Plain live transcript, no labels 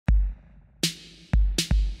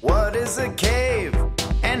What is a cave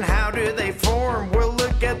and how do they form? We'll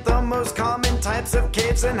look at the most common types of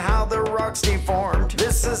caves and how the rocks deformed.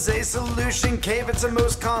 This is a solution cave, it's the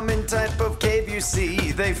most common type of cave you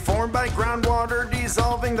see. They form by groundwater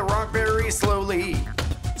dissolving the rock very slowly.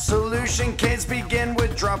 Solution caves begin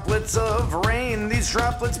with droplets of rain. These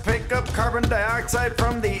droplets pick up carbon dioxide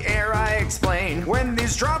from the air, I explain. When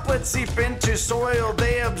these droplets seep into soil,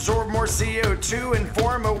 they absorb more CO2 and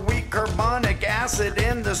form a weak carbonic acid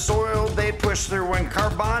in the soil they push through. When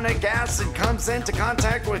carbonic acid comes into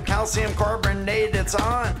contact with calcium carbonate, it's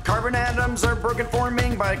on. Carbon atoms are broken,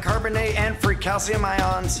 forming bicarbonate and free calcium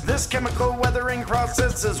ions. This chemical weathering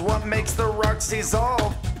process is what makes the rocks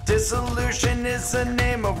dissolve. Dissolution is the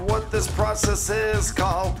name of what this process is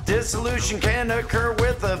called. Dissolution can occur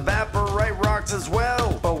with evaporite rocks as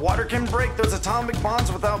well, but water can break those atomic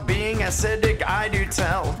bonds without being acidic, I do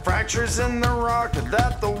tell. Fractures in the rock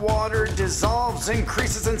that the water dissolves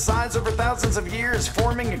increases in size over thousands of years,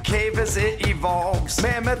 forming a cave as it evolves.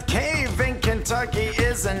 Mammoth Cave in Kentucky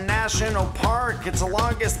is a national park. It's the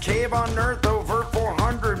longest cave on earth, over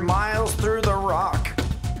 400 miles through the rock.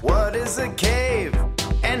 What is a cave?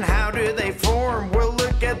 And how do they form? We'll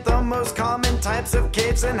look at the most common types of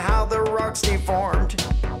caves and how the rocks deformed.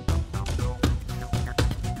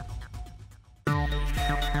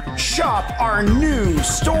 Shop our new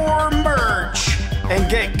store merch and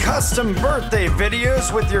get custom birthday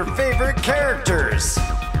videos with your favorite characters.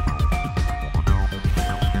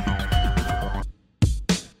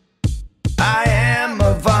 I am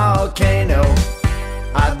a volcano.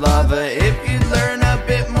 I'd love it if you'd learn a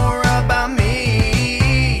bit more about me.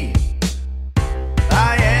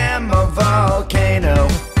 Volcano.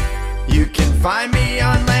 You can find me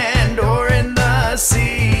on land or in the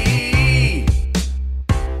sea.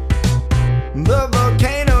 The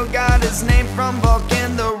volcano got its name from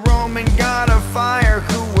Vulcan, the Roman god of fire,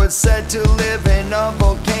 who was said to live in a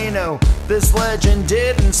volcano. This legend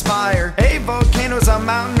did inspire. A volcano is a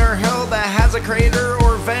mountain or hill that has a crater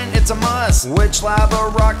or vent, it's a must, which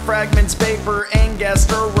lava, rock fragments, vapor, and gas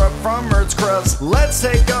stir up from Earth's crust. Let's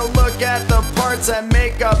take a look at the parts that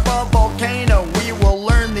make up a volcano. We will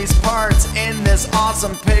learn these parts in this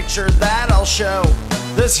awesome picture that I'll show.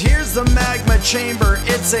 This here's the magma chamber.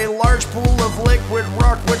 It's a large pool of liquid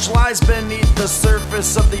rock which lies beneath the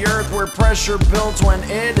surface of the earth, where pressure builds when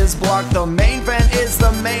it is blocked. The main vent is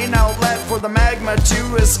the main outlet for the magma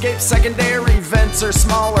to escape. Secondary vents are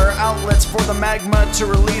smaller outlets for the magma to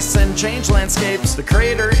release and change landscapes. The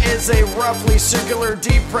crater is a roughly circular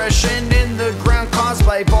depression in the ground caused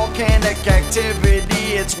by volcanic activity.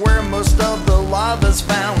 It's where most of the lava's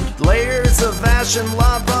found. Layers of ash and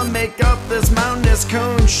lava make up this mountainous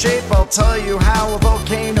cone shape. I'll tell you how a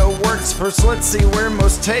volcano works. First, let's see where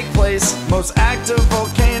most take place. Most active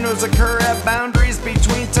volcanoes occur at boundaries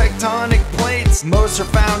between tectonic plates. Most are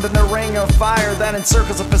found in the ring of fire that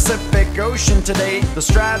encircles the Pacific Ocean today. The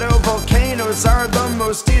stratovolcanoes are the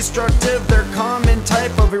most destructive. They're common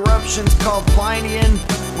type of eruptions called Plinian,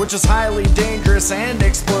 which is highly dangerous and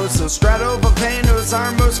explosive. Stratovolcanoes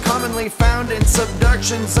are most commonly found in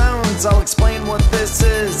subduction zones. I'll explain what this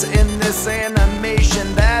is in this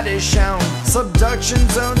animation that is shown. Subduction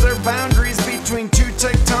zones are boundaries between two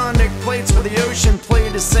tectonic plates where the ocean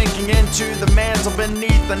plate is sinking into the mantle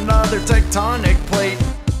beneath another tectonic plate.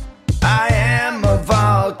 I am a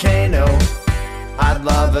volcano. I'd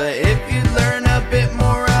love it if you'd learn a bit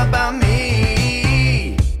more about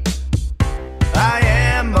me. I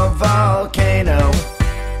am a volcano.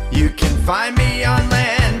 You can find me on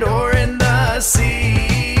land or in the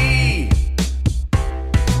sea.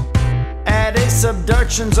 At a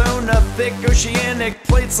subduction zone, a thick oceanic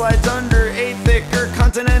plate slides under a thicker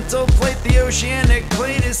continental plate. The oceanic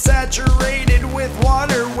plate is saturated with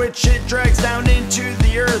water, which it drags down into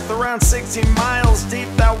the earth around 60 miles deep.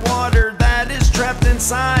 That water that is trapped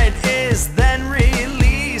inside is then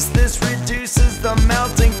released. This reduces the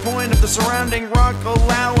melting point of the surrounding rock,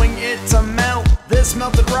 allowing it to melt. This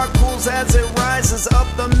melted rock cools as it rises up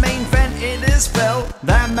the main vent. It is felt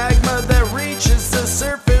that magma that reaches the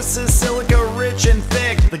surface is silica rich and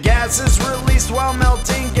thick. The gases released while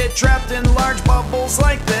melting get trapped in large bubbles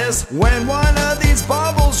like this. When one of these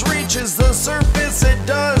bubbles reaches the surface, it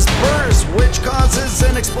does burst, which causes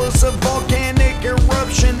an explosive volcanic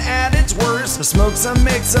eruption at its worst. The smoke's a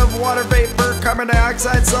mix of water vapor, carbon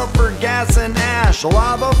dioxide, sulfur gas, and ash. The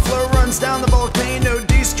lava flow runs down the volcano,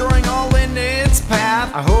 destroying all in its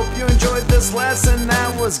path. I hope you enjoyed this lesson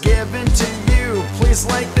that was given to you. Please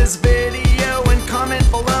like this video and comment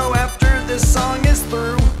below after this song is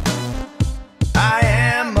through. I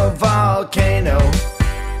am a volcano.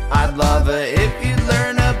 I'd love it if you'd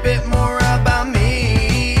learn a bit more about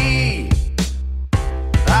me.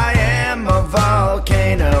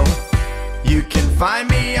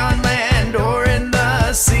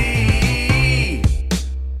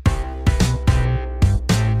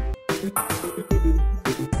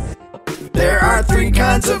 There are three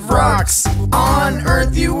kinds of rocks on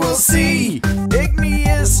Earth you will see: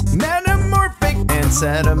 igneous, metamorphic, and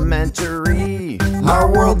sedimentary.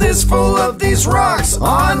 Our world is full of these rocks,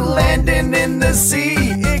 on land and in the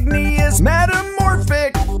sea: igneous,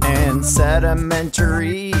 metamorphic, and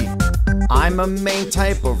sedimentary. I'm a main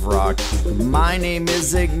type of rock. My name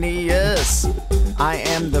is igneous. I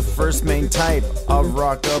am the first main type of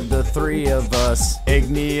rock of the three of us.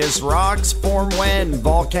 Igneous rocks form when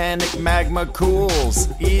volcanic magma cools,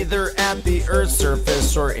 either at the Earth's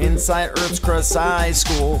surface or inside Earth's crust.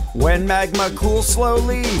 School. When magma cools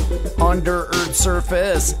slowly under Earth's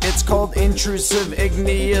surface, it's called intrusive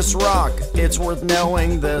igneous rock. It's worth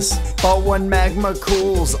knowing this. But when magma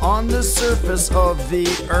cools on the surface of the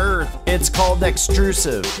Earth, it's called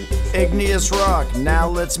extrusive igneous rock. Now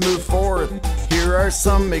let's move forth. Here are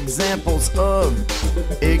some examples of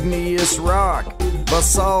igneous rock: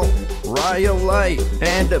 basalt, rhyolite,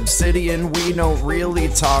 and obsidian. We don't really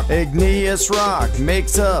talk. Igneous rock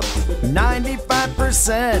makes up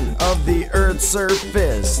 95% of the Earth's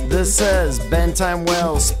surface. This has been time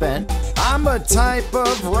well spent. I'm a type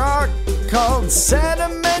of rock called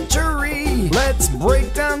sedimentary. Let's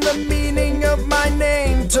break down the meaning of my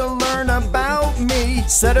name to learn about me.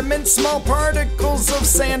 Sediment, small particles of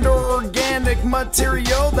sand or organic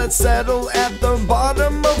material that settle at the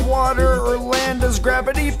bottom of water or land as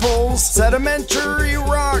gravity pulls. Sedimentary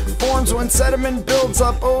rock forms when sediment builds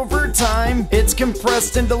up over time. It's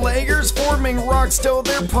compressed into layers, forming rocks till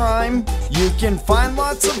their prime. You can find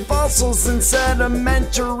lots of fossils in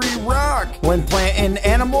sedimentary rock, when plant and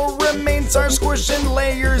animal remains are squished in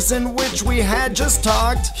layers in which we had just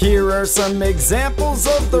talked. Here are some examples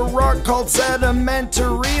of the rock called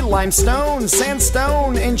sedimentary: limestone,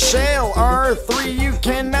 sandstone, and shale are three you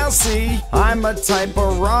can now see. I'm a type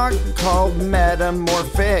of rock called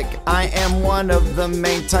metamorphic. I am one of the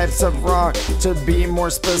main types of rock, to be more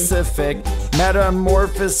specific.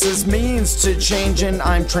 Metamorphosis means to change, and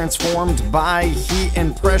I'm transformed by heat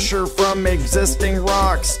and pressure from existing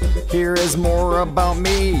rocks. Here is more about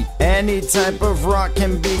me. Any type of rock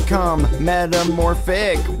can become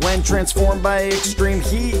metamorphic when transformed by extreme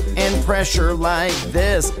heat and pressure like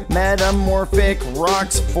this. Metamorphic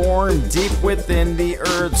rocks form deep within the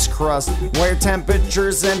Earth's crust, where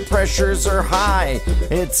temperatures and pressures are high.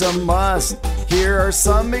 It's a must. Here are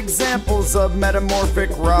some examples of metamorphic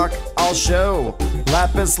rock I'll show: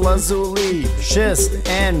 lapis lazuli, schist,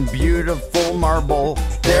 and beautiful marble.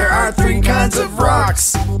 There are three kinds of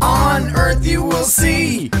rocks on Earth you will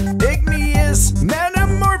see: igneous,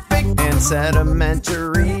 metamorphic, and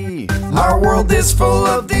sedimentary. Our world is full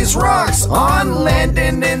of these rocks, on land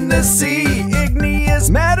and in the sea: igneous,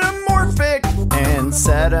 metamorphic, and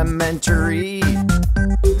sedimentary.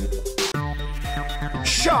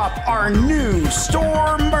 Shop our new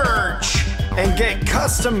store merch and get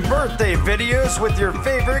custom birthday videos with your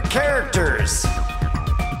favorite characters.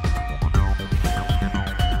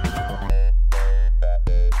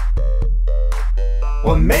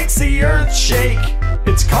 What makes the earth shake?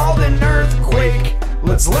 It's called an earthquake.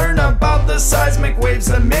 Let's learn about the seismic waves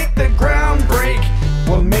that make the ground break.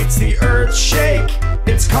 What makes the earth shake?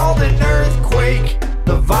 It's called an earthquake.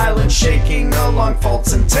 The violent shaking along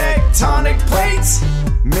faults and tectonic plates.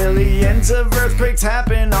 Millions of earthquakes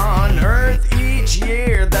happen on Earth each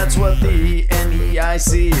year. That's what the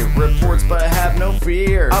NEIC reports, but have no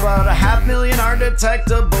fear. About 500,000 are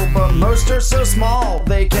detectable, but most are so small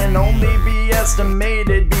they can only be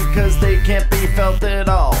estimated because they can't be felt at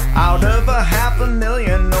all. Out of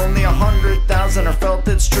 500,000, only 100,000 are felt,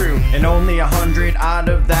 it's true. And only 100 out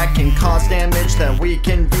of that can cause damage that we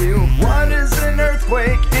can view. What is an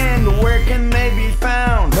earthquake and where can they be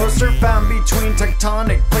found? Most are found between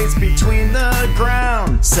tectonic plates between the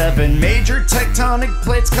ground. 7 major tectonic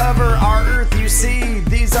plates cover our Earth, you see.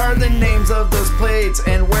 These are the names of those plates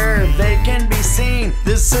and where they can be seen.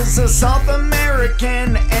 This is the South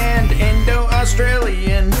American and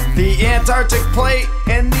Indo-Australian, the Antarctic plate,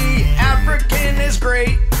 and the African is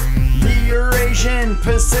great. The Eurasian,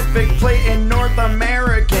 Pacific plate, and North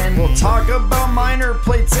American. We'll talk about minor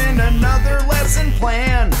plates in another lesson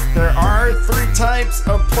plan. There are 3 types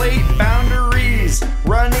of plate boundaries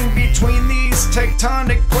running between these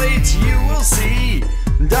tectonic plates. You will see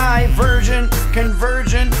divergent,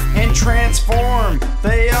 convergent, and transform.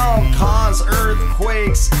 They all cause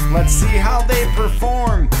earthquakes. Let's see how they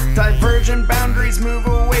perform. Divergent boundaries move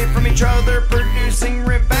away from each other, producing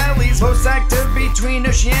rift valleys. Most active between between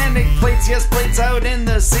oceanic plates, yes, plates out in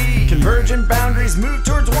the sea. Convergent boundaries move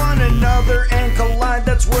towards one another and collide.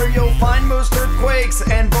 That's where you'll find most earthquakes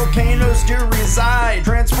and volcanoes do reside.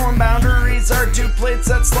 Transform boundaries are two plates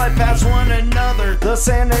that slide past one another. The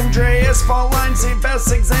San Andreas fault line's the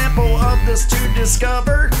best example of this to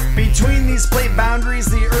discover. Between these plate boundaries,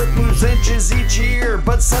 the earth moves inches each year,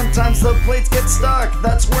 but sometimes the plates get stuck.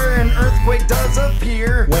 That's where an earthquake does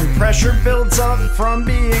appear. When pressure builds up from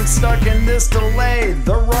being stuck in this delay,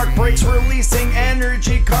 the rock breaks, releasing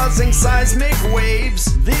energy, causing seismic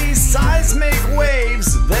waves. These seismic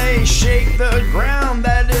waves, they shake the ground.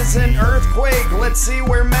 That is an earthquake. Let's see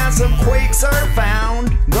where massive quakes are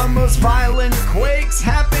found. The most violent quakes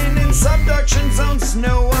happen in subduction zones,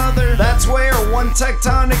 no other. That's where one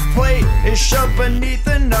tectonic plate is shoved beneath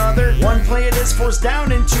another. One plate is forced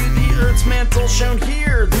down into the Earth's mantle, shown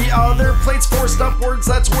here. The other plate's forced upwards,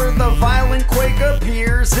 that's where the violent quake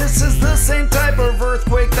appears. This is the same type of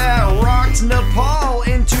earthquake that rocked Nepal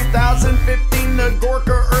in 2015. The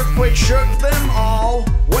Gorka earthquake shook them all.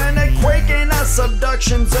 When a quake in a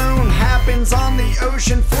subduction zone happens on the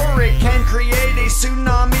ocean floor, it can create a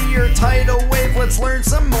tsunami or tidal wave. Let's learn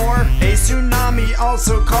some more. A tsunami,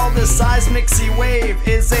 also called a seismic sea wave,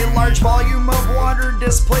 is a large volume of water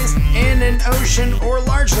displaced in an ocean or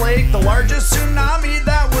large lake. The largest tsunami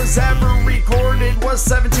that was ever recorded was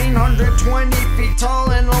 1,720 feet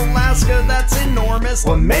tall in Alaska. That's enormous.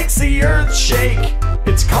 What makes the earth shake?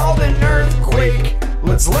 It's called an earthquake.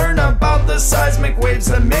 Let's learn about the seismic waves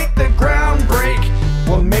that make the ground break.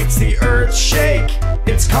 What makes the earth shake?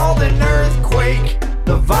 It's called an earthquake.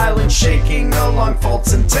 The violent shaking along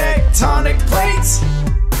faults and tectonic plates.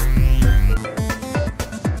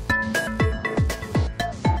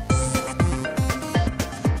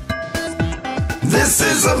 This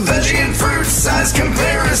is a veggie and fruit size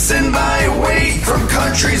comparison by weight from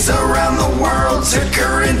countries around the world to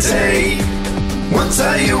current day. We'll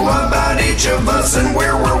tell you about each of us and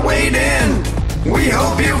where we're weighed in. We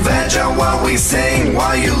hope you veg out while we sing,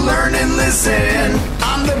 while you learn and listen.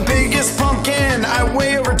 I'm the biggest pumpkin, I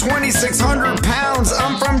weigh over 2,600 pounds.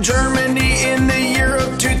 I'm from Germany, in the year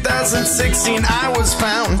of 2016 I was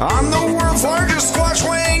found. I'm the world's largest squash,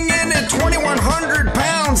 weighing in at 2,100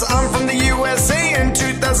 pounds. I'm from the USA, in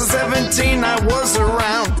 2017 I was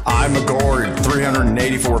around. I'm a gourd,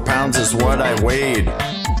 384 pounds is what I weighed.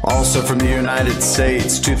 Also from the United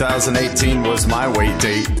States, 2018 was my weight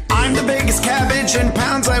date. I'm the biggest cabbage in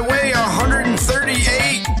pounds, I weigh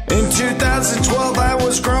 138. In 2012 I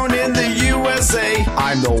was grown in the USA.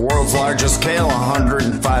 I'm the world's largest kale,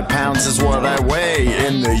 105 pounds is what I weigh.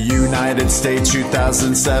 In the United States,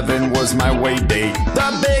 2007 was my weight date.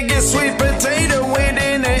 The biggest sweet potato weighed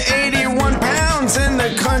in at 81 pounds in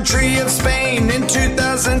the country of Spain. In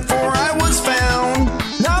 2004 I was found.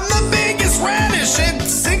 I'm the biggest radish at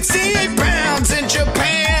 68 pounds in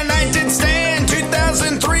Japan. I did stand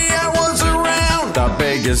 2003 I was around. The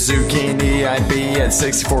biggest zucchini I'd be at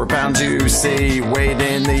 64 pounds UC, weighed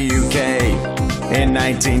in the UK in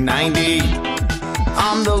 1990.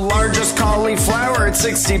 I'm the largest cauliflower at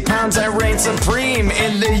 60 pounds, I reign supreme.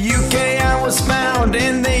 In the UK I was found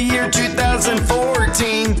in the year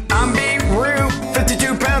 2014. I'm beetroot,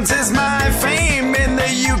 52 pounds is my fame. In the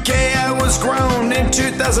UK I was grown in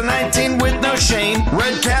 2019 with no shame.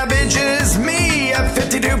 Red cabbage is me, at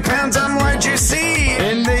 52 pounds I'm large you see.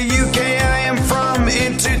 In the UK I am from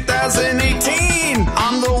in 2018.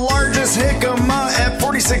 I'm the largest jicama at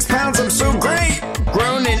 46 pounds, I'm so great.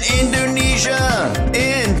 Grown in Indonesia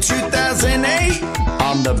in 2008.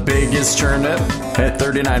 I'm the biggest turnip at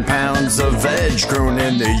 39 pounds of veg, grown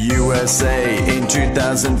in the USA. In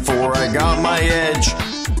 2004 I got my edge.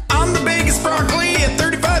 I'm the biggest broccoli at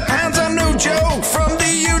 35 pounds, I'm no joke. From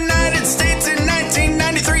the United States in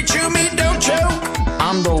 1993, chew me, don't choke.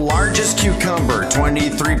 I'm the largest cucumber,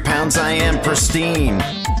 23 pounds, I am pristine.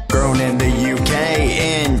 Grown in the UK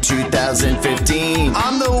in 2015.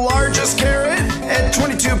 I'm the largest carrot at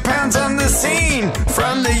 22 pounds on the scene.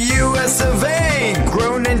 From the US of A,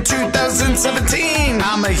 grown in 2017.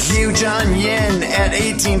 I'm a huge onion at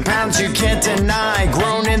 18 pounds, you can't deny.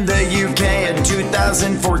 Grown in the UK in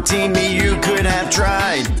 2014, me you could have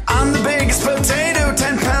tried. I'm the biggest potato,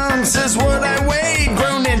 10 pounds is what I weighed.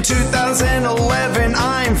 Grown in 2011,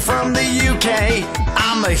 I'm from the UK.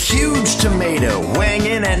 I'm a huge tomato, weighing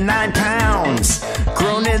in at 9 pounds.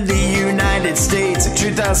 Grown in the United States, in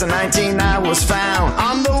 2019 I was found.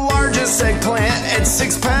 I'm the largest eggplant at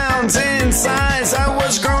 6 pounds in size. I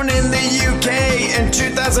was grown in the UK in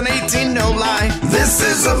 2018, no lie. This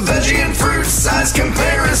is a veggie and fruit size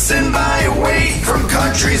comparison by weight from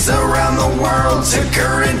countries around the world to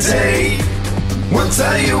current day. We'll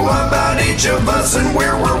tell you about each of us and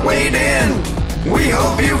where we're waiting. We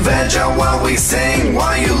hope you veg out while we sing,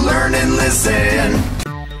 while you learn and listen.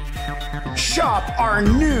 Shop our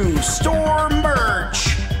new store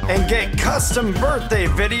merch and get custom birthday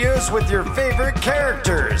videos with your favorite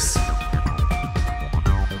characters.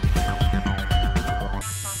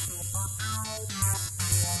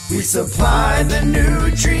 We supply the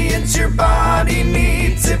nutrients your body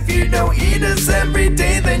needs. If you don't eat us every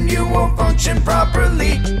day, then you won't function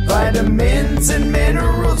properly. Vitamins and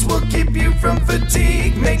minerals will keep you from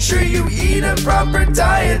fatigue. Make sure you eat a proper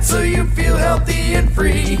diet so you feel healthy and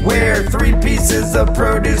free. We're 3 pieces of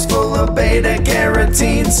produce full of beta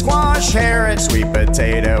carotene. Squash, carrot, sweet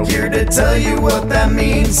potato. Here to tell you what that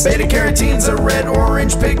means. Beta carotene's a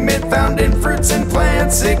red-orange pigment found in fruits and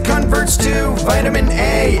plants. It converts to vitamin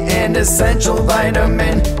A, an essential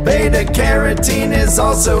vitamin. Beta carotene is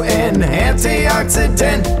also an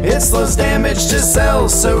antioxidant. It slows damage to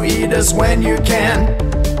cells, so eat us when you can.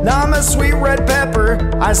 Now I'm a sweet red pepper.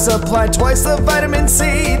 I supply twice the vitamin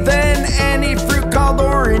C than any fruit called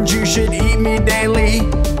orange. You should eat me daily.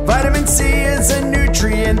 Vitamin C is a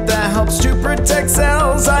nutrient that helps to protect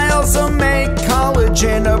cells. I also make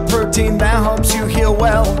collagen, a protein that helps you heal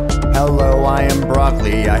well. Hello, I am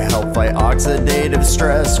broccoli. I help fight oxidative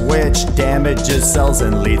stress, which damages cells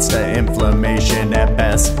and leads to inflammation at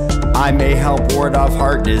best. I may help ward off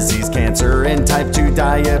heart disease, cancer, and type 2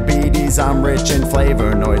 diabetes. I'm rich in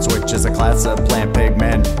flavonoids, which is a class of plant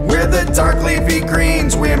pigment. We're the dark leafy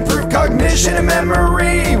greens. We improve cognition and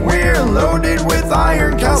memory. We're loaded with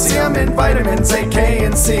iron, calcium, and vitamins A, K,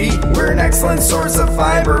 and C. We're an excellent source of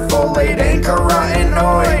fiber, folate, and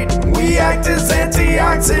carotenoid. We act as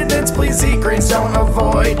antioxidants. Please eat greens, don't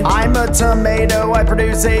avoid. I'm a tomato. I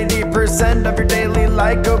produce 80% of your daily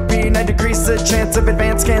lycopene. I decrease the chance of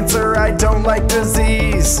advanced cancer. I don't like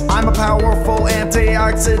disease. I'm a powerful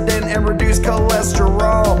antioxidant and reduce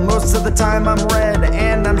cholesterol. Most of the time I'm red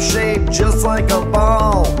and I'm shaped just like a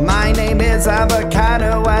ball. My name is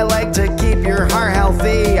avocado. I like to keep your heart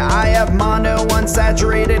healthy. I have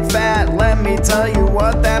monounsaturated fat. Let me tell you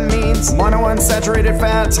what that means. Monounsaturated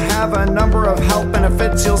fats have a number of health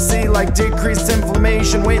benefits you'll see, like decreased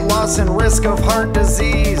inflammation, weight loss, and risk of heart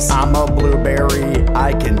disease. I'm a blueberry.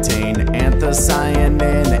 I contain anthocyanin,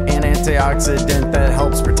 an antioxidant that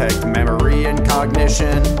helps protect memory and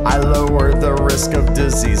cognition. I lower the risk of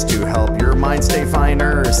disease to help your mind stay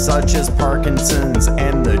finer, such as Parkinson's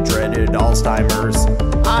and the dreaded Alzheimer's.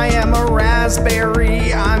 I am a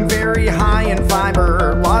raspberry. I'm very high in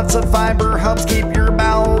fiber. Lots of fiber helps keep your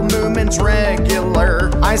bowel movements regular.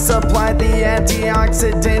 I supply the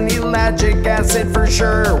antioxidant ellagic acid for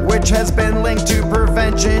sure, which has been linked to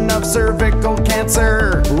prevention of cervical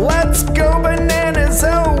cancer. Let's go bananas.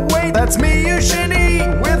 Oh wait, that's me you should eat,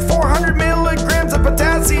 with 400 milligrams of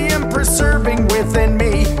potassium per serving within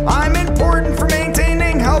me. I'm important for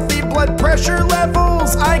maintaining healthy blood pressure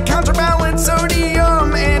levels. I counterbalance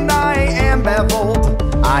sodium and I am beveled.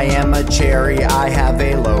 I am a cherry. I have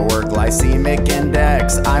a lower glycemic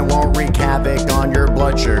index. I won't wreak havoc on your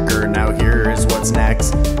blood sugar. Now here's what's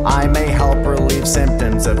next. I may help relieve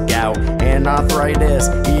symptoms of gout and arthritis.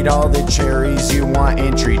 Eat all the cherries you want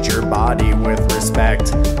and treat your body with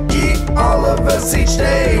respect. Eat all of us each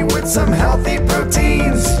day with some healthy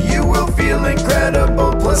proteins. You will feel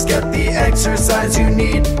incredible, plus get the exercise you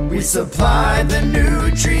need. We supply the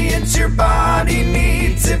nutrients your body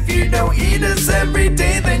needs. If you don't eat us every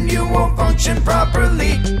day, then you won't function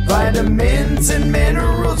properly. Vitamins and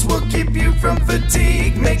minerals will keep you from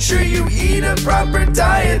fatigue. Make sure you eat a proper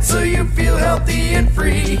diet so you feel healthy and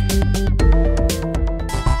free.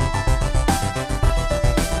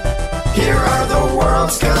 Here are the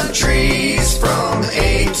world's countries from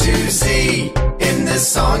A to Z, in this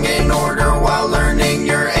song in order while learning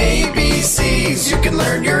your ABCs. You can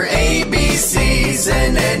learn your ABCs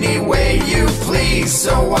in any way you please,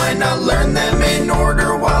 so why not learn them in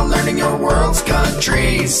order while learning your world's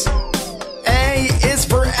countries? A is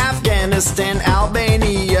for Afghanistan,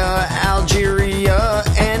 Albania, Algeria,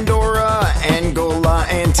 Andorra, Angola,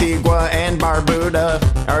 Antigua, and Barbuda,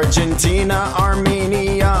 Argentina,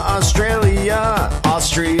 Armenia, Australia,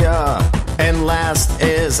 Austria, and last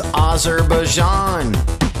is Azerbaijan.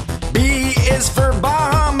 B is for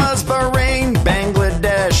Bahamas, Bahrain,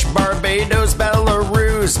 Bangladesh, Barbados,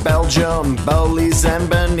 Belarus, Belgium, Belize, and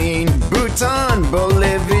Benin, Bhutan,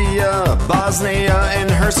 Bolivia, Bosnia and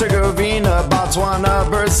Herzegovina, Botswana,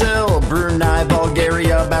 Brazil, Brunei,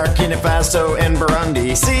 Bulgaria, Burkina Faso, and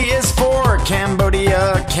Burundi. C is for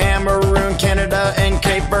Cambodia, Cameroon, Canada, and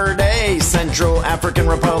Cape Verde, Central African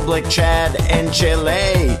Republic, Chad, and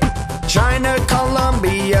Chile. China,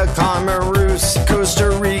 Colombia, Comoros, Costa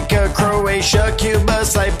Rica, Croatia, Cuba,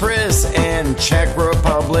 Cyprus, and Czech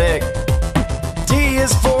Republic. D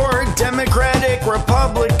is for Democratic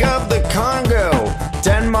Republic of the Congo,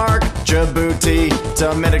 Denmark, Djibouti,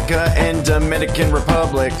 Dominica, and Dominican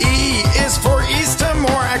Republic. E is for East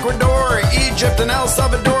Timor, Ecuador, Egypt, and El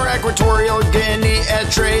Salvador, Equatorial Guinea,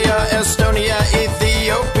 Eritrea, Estonia,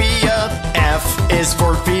 Ethiopia. F is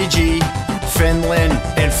for Fiji, Finland,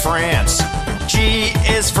 and France. G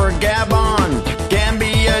is for Gabon,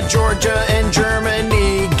 Gambia, Georgia, and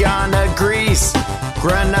Germany, Ghana, Greece,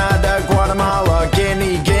 Grenada, Guatemala,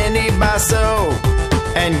 Guinea-Bissau,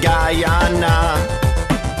 and Guyana.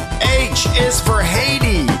 H is for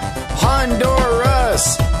Haiti,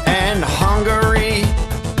 Honduras, and Hungary.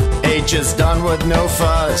 H is done with no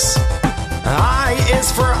fuss. I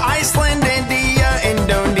is for Iceland, India,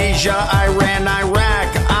 Indonesia, Iran, Iraq,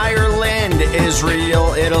 Ireland,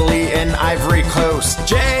 Israel, Italy, and Ivory Coast.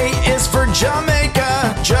 J is for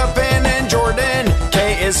Jamaica, Japan, and Jordan.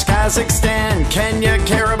 K is Kazakhstan, Kenya,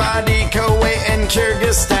 Kiribati, Kuwait, and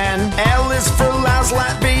Kyrgyzstan. L is for Laos,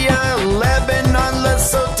 Latvia, Lebanon,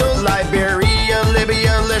 Lesotho, Liberia,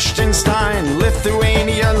 Libya, Liechtenstein,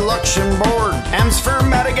 Lithuania, Luxembourg. M's for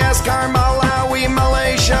Madagascar, Malawi,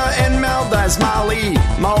 Malaysia, and Maldives, Mali,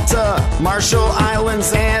 Malta, Marshall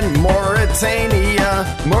Islands, and Mauritania.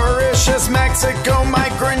 Mauritius, Mexico,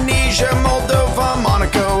 Micronesia, Moldova,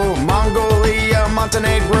 Monaco, Mongolia,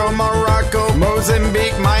 Montenegro, Morocco,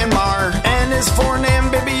 Mozambique, Myanmar. N is for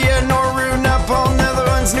Namibia, Nauru, Nepal,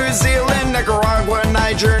 Netherlands, New Zealand, Nicaragua,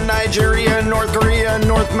 Nigeria, North Korea,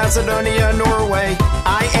 North Macedonia, Norway.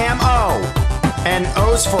 I am O, and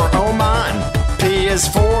O's for Oman. P is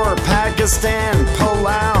for Pakistan,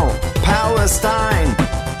 Palau, Palestine,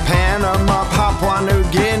 Panama, Papua New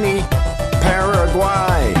Guinea,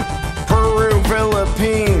 Paraguay, Peru,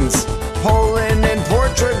 Philippines, Poland, and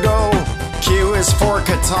Portugal. Q is for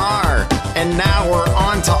Qatar, and now we're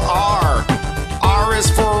on to R. R is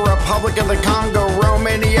for Republic of the Congo,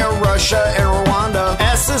 Romania, Russia, and Rwanda.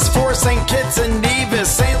 S is for St. Kitts and Nevis,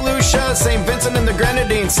 St. Lucia, St. Vincent and the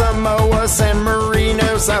Grenadines, Samoa, San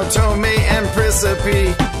Marino, Sao Tome and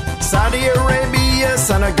Principe, Saudi Arabia,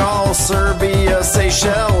 Senegal, Serbia,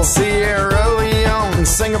 Seychelles, Sierra Leone,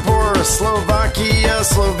 Singapore, Slovakia,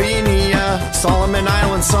 Slovenia, Solomon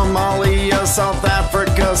Islands, Somalia, South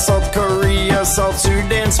Africa, South Korea, South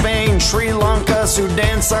Sudan, Spain, Sri Lanka,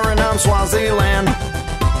 Sudan, Suriname, Swaziland,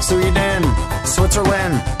 Sweden,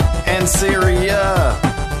 Switzerland, and Syria.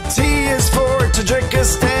 T is for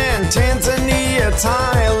Tajikistan, Tanzania,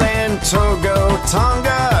 Thailand, Togo,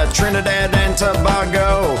 Tonga, Trinidad and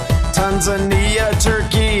Tobago, Tanzania,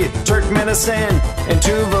 Turkey, Turkmenistan, and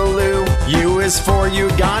Tuvalu. U is for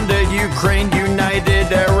Uganda, Ukraine,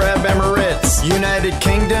 United Arab Emirates, United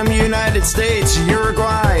Kingdom, United States,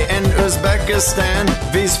 Uruguay, and Uzbekistan.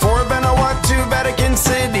 V's for Vanuatu, Vatican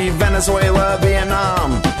City, Venezuela,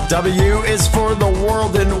 Vietnam. W is for the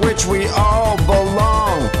world in which we all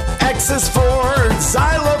belong. X is for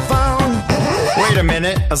xylophone. Wait a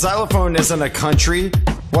minute, a xylophone isn't a country.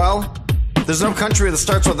 Well, there's no country that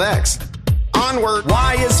starts with X. Onward.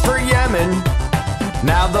 Y is for Yemen.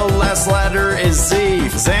 Now the last letter is Z.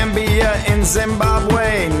 Zambia and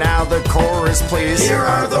Zimbabwe. Now the chorus, please. Here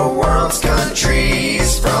are the world's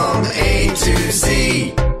countries from A to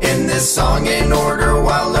Z. In this song in order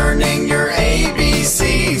while learning your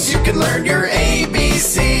ABCs. You can learn your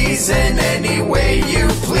ABCs in any way you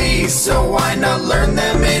please. So why not learn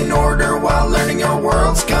them in order while learning your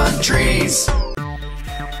world's countries?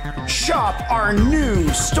 Shop our new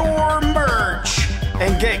store merch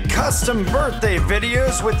and get custom birthday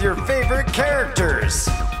videos with your favorite characters.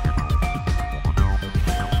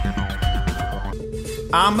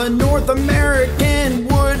 I'm a North American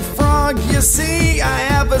wood frog, you see. I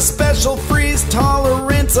have a special freeze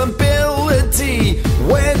tolerance ability.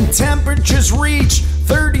 When temperatures reach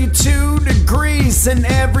 32 degrees and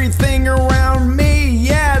everything around me,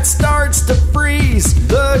 yeah, it starts to freeze.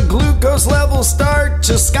 The glucose levels start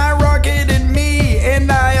to skyrocket in me,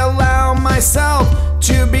 and I allow myself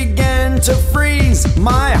to begin to freeze.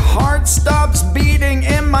 My heart stops beating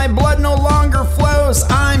and my blood no longer flows.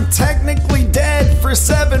 I'm technically dead for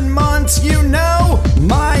 7 months, you know.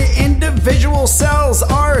 My individual cells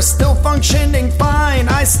are still functioning fine.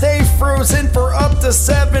 I stay frozen for up to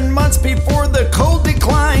 7 months before the cold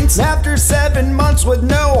declines. After 7 months with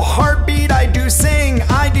no heartbeat, I do sing.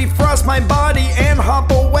 I defrost my body and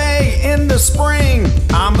hop away in the spring.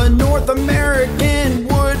 I'm a North American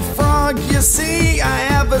wood frog, you see. I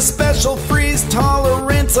have a special freeze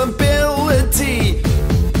tolerance ability.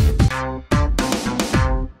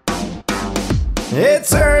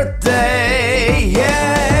 It's Earth Day.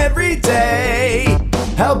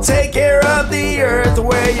 Help take care of the earth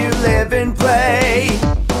where you live and play.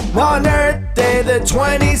 On Earth Day, the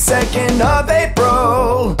 22nd of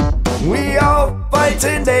April, we all fight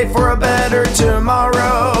today for a better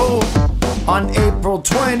tomorrow. On April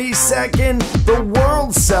 22nd, the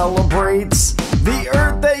world celebrates the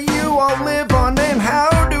earth that you all live on and how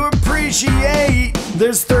to appreciate.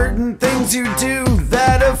 There's certain things you do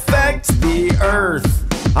that affect the earth.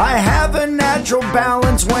 I have a natural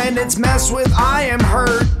balance. When it's messed with, I am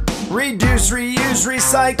hurt. Reduce, reuse,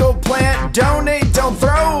 recycle, plant, donate, don't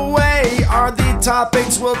throw away are the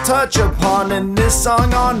topics we'll touch upon in this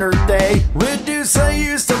song on Earth Day. Reduce the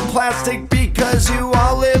use of plastic because you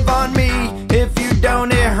all live on me. If you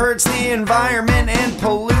don't, it hurts the environment and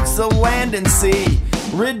pollutes the land and sea.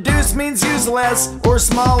 Reduce means use less or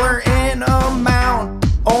smaller in amount.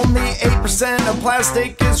 Only 8% of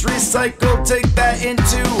plastic is recycled, take that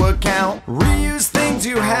into account. Reuse things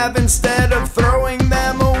you have instead of throwing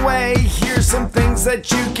them away. Here's some things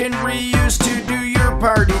that you can reuse to do your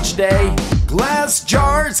part each day. Glass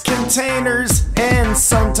jars, containers, and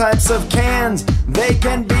some types of cans. They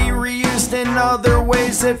can be reused in other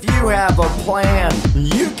ways if you have a plan.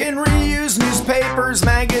 You can reuse newspapers,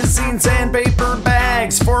 magazines, and paper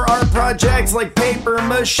bags for art projects like paper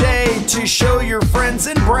mache to show your friends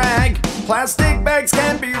and brag. Plastic bags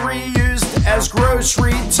can be reused as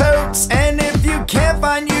grocery totes, and if you can't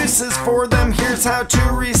find uses for them, here's how to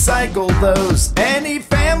recycle those. Any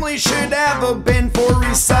family should have a bin for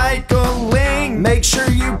recycling. Make sure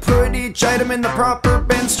you put each item in the proper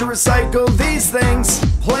bins to recycle these things.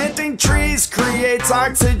 Planting trees creates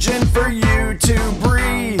oxygen for you to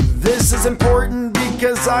breathe. This is important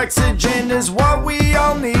because oxygen is what we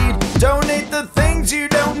all need. Donate the things you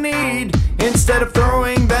don't need instead of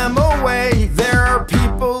throwing them away. There are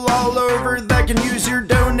people all over that can use your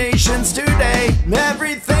donations today.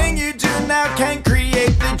 Everything you do now can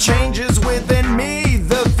create the changes within me.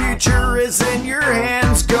 The future is in your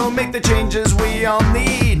hands. Go make the changes we all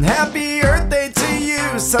need. Happy Earth Day to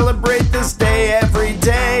you. Celebrate this day every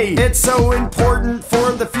day. It's so important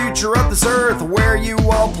for the future of this earth where you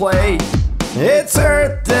all play. It's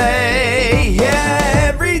Earth Day, yeah,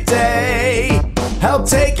 every day. Help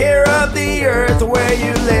take care of the earth where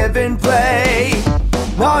you live and play.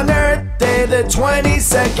 On Earth Day, the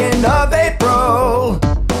 22nd of April,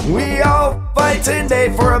 we all fight today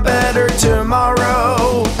for a better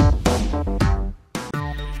tomorrow.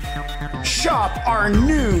 Shop our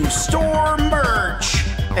new store merch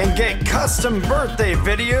and get custom birthday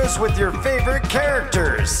videos with your favorite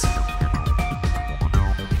characters.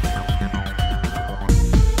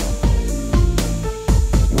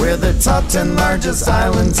 We're the top 10 largest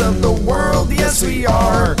islands of the world, yes we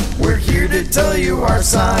are. We're here to tell you our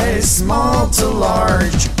size, small to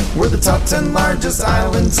large. We're the top 10 largest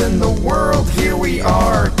islands in the world, here we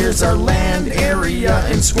are. Here's our land area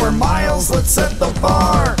in square miles, let's set the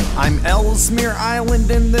bar. I'm Ellesmere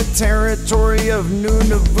Island in the territory of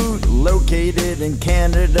Nunavut, located in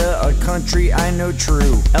Canada, a country I know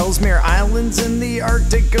true. Ellesmere Island's in the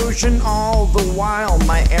Arctic Ocean all the while.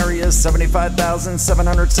 My area is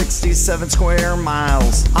 75,767 square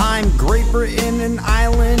miles. I'm Great Britain, an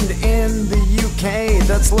island in the UK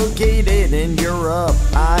that's located in Europe.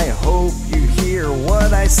 I hope you hear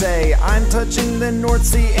what I say. I'm touching the North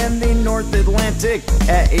Sea and the North Atlantic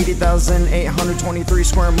at 80,823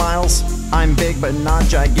 square miles. I'm big but not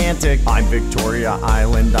gigantic. I'm Victoria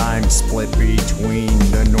Island. I'm split between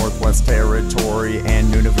the Northwest Territory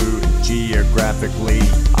and Nunavut geographically.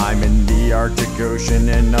 I'm in the Arctic Ocean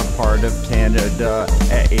and a part of Canada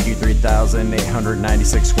at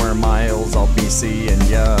 83,896 square miles. All BC and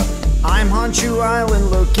yeah. I'm Honshu Island,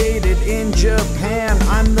 located in Japan.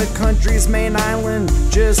 I'm the country's main island,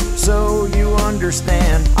 just so you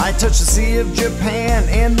understand. I touch the Sea of Japan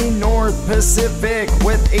and the North Pacific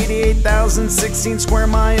with 88,016 square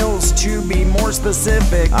miles to be more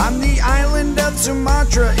specific. I'm the island of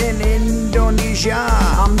Sumatra in Indonesia.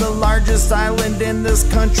 I'm the largest island in this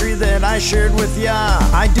country that I shared with ya.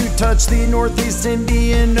 I do touch the Northeast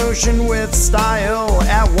Indian Ocean with style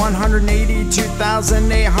at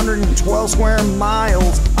 182,812 square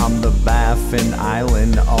miles. I'm the Baffin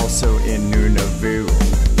Island, also in Nunavut,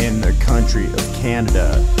 in the country of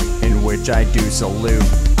Canada, in which I do salute.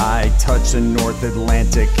 I touch the North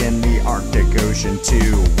Atlantic and the Arctic Ocean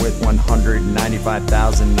too, with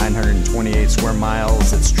 195,928 square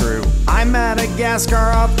miles, it's true. I'm Madagascar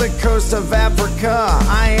off the coast of Africa.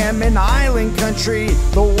 I am an island country country,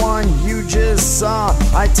 the one you just saw.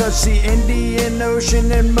 I touched the Indian Ocean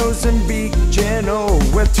and Mozambique Channel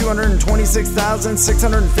with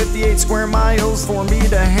 226,658 square miles for me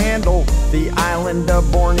to handle. The island of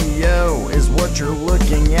Borneo is what you're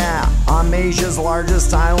looking at. I'm Asia's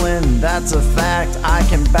largest island, that's a fact I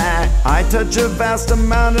can back. I touch a vast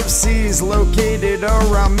amount of seas located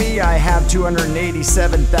around me. I have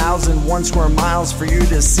 287,001 square miles for you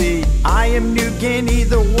to see. I am New Guinea,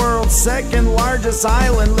 the world's second largest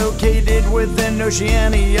island located within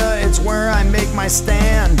Oceania. It's where I make my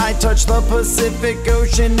stand. I touch the Pacific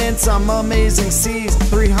Ocean and some amazing seas.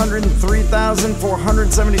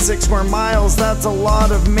 303,476 square miles, that's a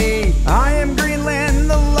lot of me. I am Greenland,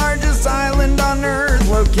 the largest island on Earth,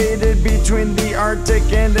 located between the Arctic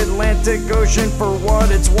and Atlantic Ocean for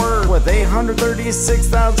what it's worth, with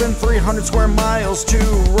 836,300 square miles to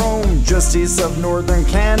roam. Just east of northern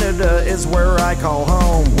Canada is where I call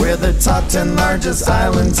home. We're the top 10 largest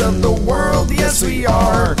islands of the world, yes we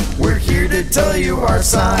are. We're here to tell you our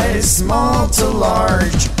size, small to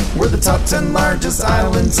large. We're the top 10 largest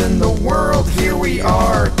islands in the world, here we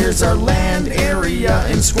are. Here's our land area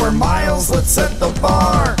in square miles, let's set the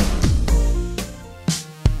bar.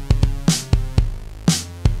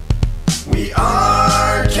 We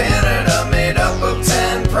are Canada, made up of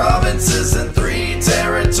 10 provinces and 3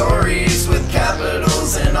 territories with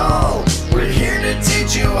capitals and all. We're here to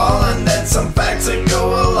teach you all and then some facts that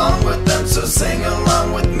go along with them, so sing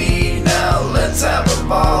along with me now, let's have a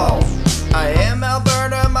ball. I am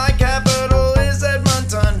Alberta, my capital is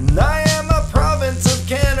Edmonton. I am a province of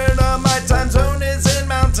Canada, my time zone is in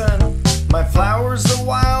mountain. My flowers the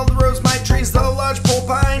wild rose, my trees the lodgepole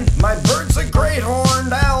pine. My bird's a great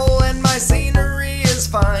horned owl and my scenery is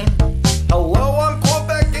fine. Hello, I'm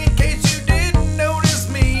Quebec in case you didn't notice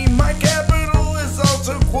me. My capital is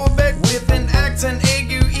also Quebec with an accent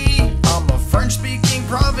aigu-y. I'm a French-speaking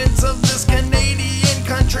province of this Canadian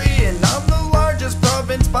country, and I'm the largest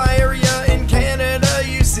province by area in Canada,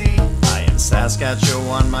 you see. I am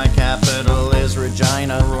Saskatchewan, my capital is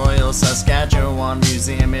Regina. Royal Saskatchewan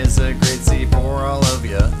Museum is a great see for all of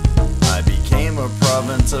you. I became a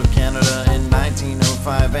province of Canada in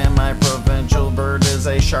 1905, and my provincial bird is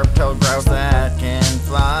a sharp-tailed grouse that can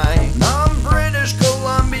fly. I'm British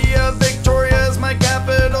Columbia, Victoria is my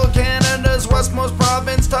capital, Canada's westmost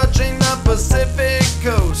province touching the Pacific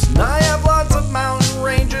coast. I have lots of mountain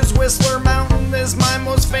ranges, Whistler Mountain is my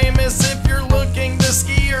most famous. If you're looking to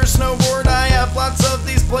ski or snowboard, I have lots of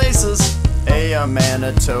these places. Hey, I'm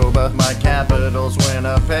Manitoba, my capital's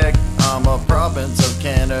Winnipeg. I'm a province of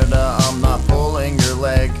Canada, I'm not pulling your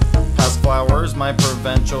leg. Has flowers, my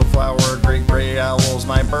provincial flower, great gray owls,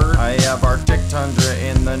 my bird. I have Arctic tundra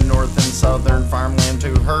in the north and southern farmland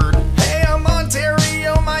to herd. Hey, I'm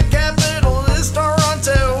Ontario, my capital is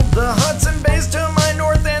Toronto. The Hudson Bay's to my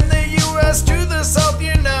north and the US to the south,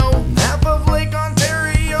 you know. Half of Lake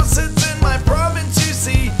Ontario sits in my province, you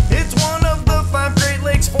see. It's one of the 5 Great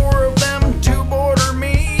Lakes, 4 of them to border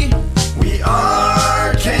me. We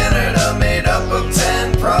are Canada, made up of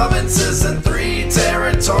 10 provinces and 3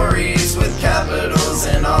 territories with capitals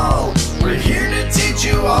and all. We're here to teach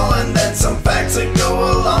you all and then some facts that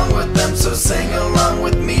go along with them, so sing along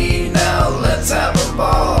with me now, let's have a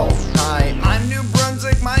ball. Hi, I'm New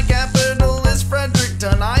Brunswick, my capital is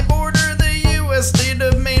Fredericton. I border the US state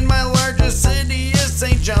of Maine, my largest city is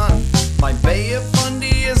St. John. My Bay of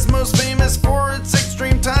Fundy is most famous for its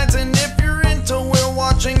extreme tides, and if you're into whale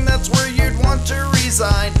watching, that's where you'd want to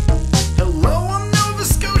reside. Hello, I'm Nova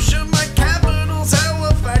Scotia, my capital's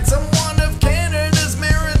Halifax. I'm one of Canada's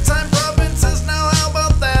maritime provinces, now how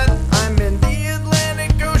about that? I'm in the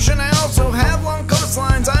Atlantic Ocean, I also have long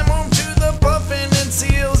coastlines. I'm home to the puffin and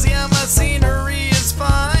seals, yeah, my scenery is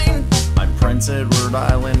fine. I'm Prince Edward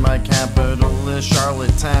Island, my capital is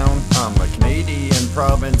Charlottetown. I'm a Canadian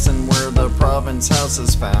province and where the province house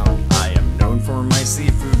is found. I am known for my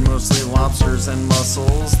seafood, mostly lobsters and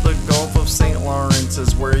mussels. The Gulf of St. Lawrence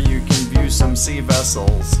is where you can view some sea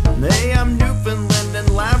vessels. Hey, I'm Newfoundland and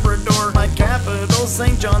Labrador, my capital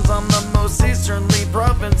St. John's. I'm the most easterly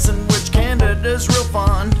province in which Canada's real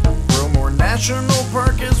fond. Bromore National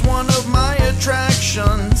Park is one of my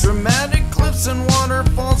attractions. Dramatic cliffs and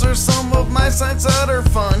waterfalls are some of my sights that are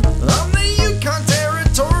fun. I'm the Yukon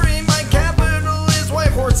Territory, my capital is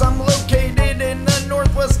Whitehorse. I'm located in the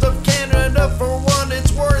northwest of Canada for what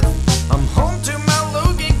it's worth. I'm home to Mount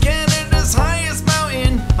Logan, Canada's highest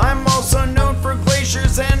mountain. I'm also known for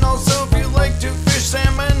glaciers and also if you like to fish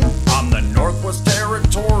salmon. I'm the Northwest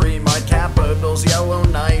Territory, my capital's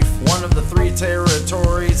Yellowknife. One of the 3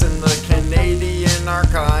 territories in the Canadian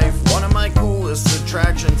Archive. One of my coolest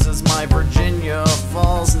attractions is my Virginia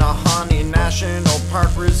Falls. Now National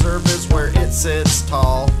Park Reserve is where it sits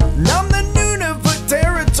tall. I'm the Nunavut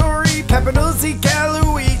territory, capital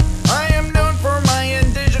Iqaluit. I am known for my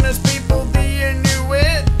indigenous people, the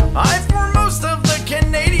Inuit. I form most of the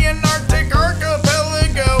Canadian Arctic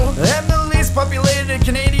archipelago, and the least populated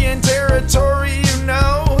Canadian territory, you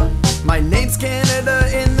know. My name's Canada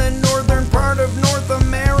in the northern part of North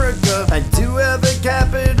America. I do have a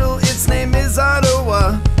capital, its name is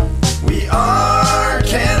Ottawa. We are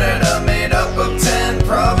Canada, made up of 10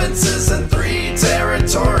 provinces and 3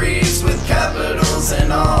 territories with capitals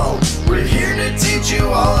and all. We're here to teach you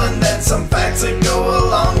all and then some facts that go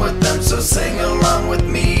along with them. So sing along with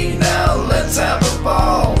me now, let's have a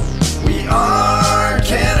ball. We are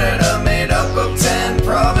Canada, made up of 10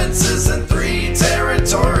 provinces and 3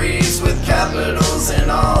 territories with capitals and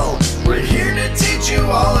all. We're here to teach you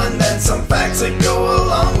all and then some facts that go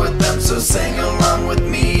along with them. So sing along with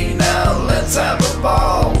me now, let's have a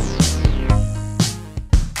ball.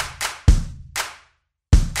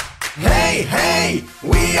 Hey, hey,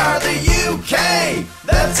 we are the UK.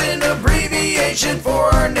 That's an abbreviation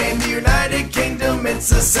for our name, the United Kingdom, it's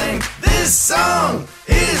the same. This song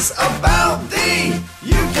is about the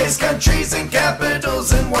UK's countries and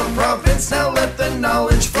capitals in one province. Now let the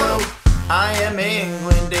knowledge flow. I am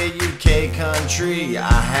England, a UK country.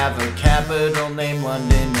 I have a capital named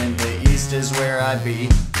London, and the East is where I be.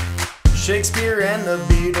 Shakespeare and the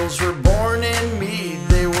Beatles were born in me.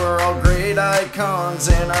 They were all great icons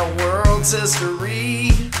in our world's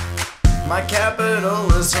history. My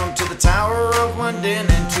capital is home to the Tower of London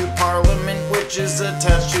and to Parliament, which is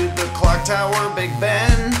attached to the Clock Tower, Big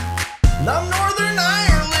Ben. I'm Northern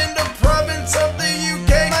Ireland, a province of the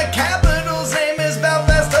UK. My capital's name is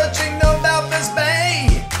Belfast, touching the Belfast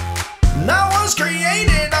Bay. Now was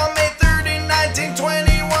created on May 30,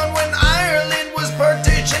 1921, when Ireland was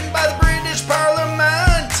partitioned by the British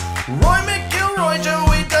Parliament. Roy McIlroy,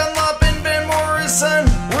 Joey Dunlop, and Ben Morrison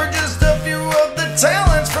were just a few of the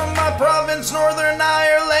talents from my province, Northern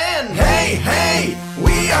Ireland. Hey, hey,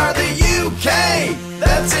 we are the UK.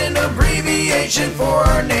 That's an abbreviation for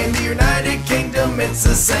our name, the United Kingdom, it's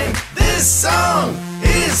the same. This song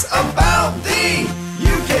is about the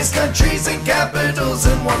UK's countries and capitals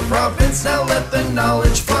in one province. Now let the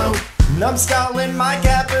knowledge flow. I'm Scotland, my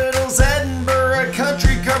capital's Edinburgh, a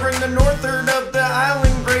country covering the north third of the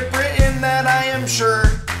island, Great Britain, that I am sure.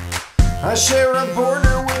 I share a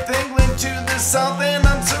border with England to the south, and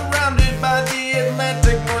I'm surrounded by the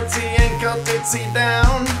Atlantic North Sea and Celtic Sea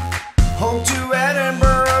down. Home to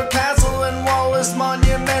Edinburgh Castle and Wallace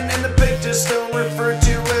Monument, and the Pictish stone referred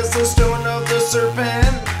to as the Stone of the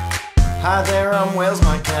Serpent. Hi there, I'm Wales,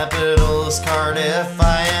 my capital is Cardiff.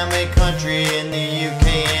 I am a country in the UK,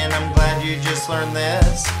 and I'm glad you just learned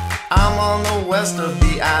this. I'm on the west of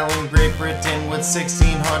the island, Great Britain, with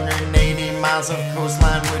 1,680 miles of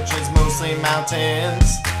coastline, which is mostly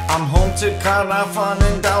mountains. I'm home to Carnarvon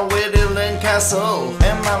and Dalwhidden Castle,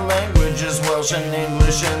 and my language is Welsh and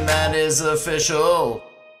English, and that is official.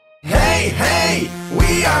 Hey, hey,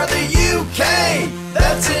 we are the UK.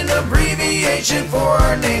 That's an abbreviation for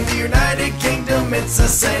our name, the United Kingdom, it's the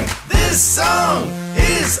same. This song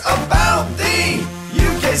is about the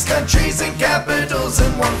UK's countries and capitals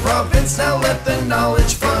in one province. Now let the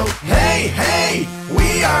knowledge flow. Hey, hey,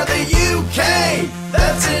 we are the UK.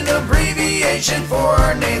 That's an abbreviation for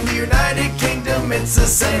our name, the United Kingdom, it's the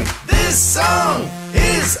same. This song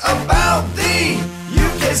is about the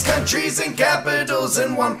UK's countries and capitals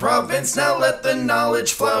in one province. Now let the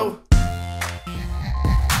knowledge flow.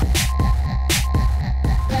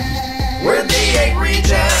 We're the 8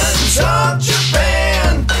 regions of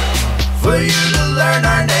Japan. For you to learn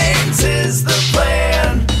our names is the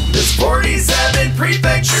plan. There's 47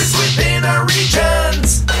 prefectures within our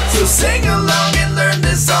regions, so sing along and learn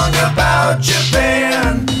this song about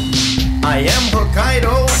Japan. I am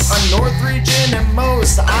Hokkaido, a north region at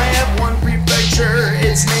most. I have 1 prefecture,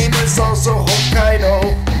 its name is also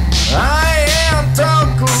Hokkaido. I am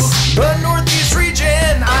Toku, the northeast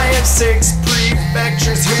region. I have 6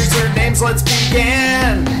 prefectures, here's their names, let's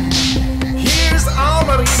begin. Here's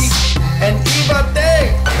Amari and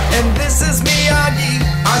Iwate, and this is Miyagi,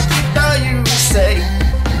 Akita you say.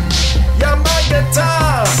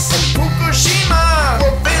 Yamagata and Fukushima.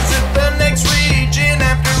 We'll visit the next region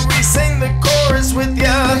after we sing the chorus with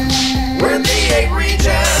ya. We're the 8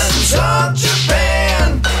 regions of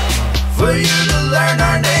Japan. For you to learn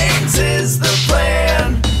our names is the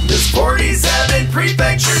plan. There's 47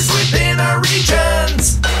 prefectures within our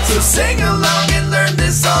regions, so sing along and learn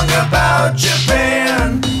this song about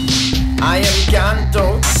Japan. I am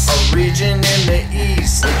Kanto, a region in the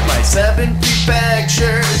east. With my 7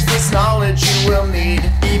 prefectures, this knowledge you will need.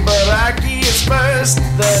 Ibaraki is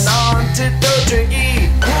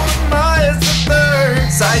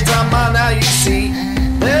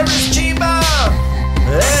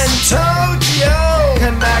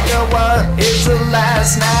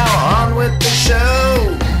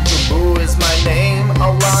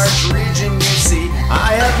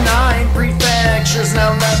Cause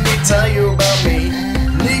now let me tell you about me.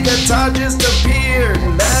 Niigata just appeared,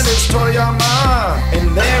 and that is Toyama.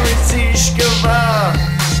 And there is Ishikawa.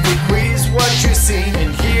 Bequeaths what you see,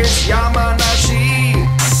 and here's Yamanashi.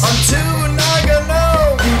 Onto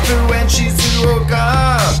Nagano, Gifu and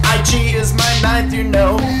Shizuoka. Aichi is my ninth, you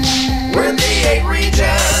know. We're the 8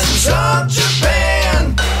 regions of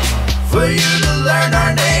Japan. For you to learn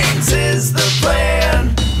our names is the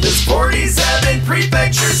plan. There's 47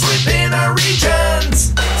 prefectures within our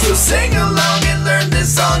regions. So sing along and learn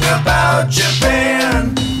this song about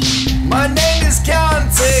Japan. My name is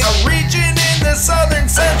KLT, a region in the southern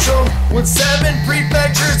central. With 7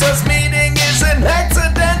 prefectures, us meeting isn't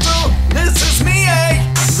accidental. This is Mie,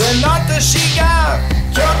 the not the Shiga.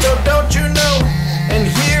 Kyoto, don't you know? And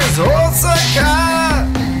here's Osaka.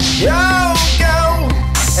 Yo, go!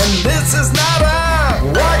 And this is Nara.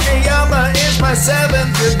 Wakayama is my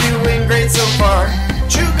 7th. You're doing great so far.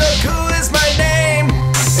 Chugoku is my name.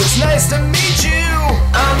 It's nice to meet you.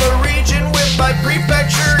 I'm a region with 5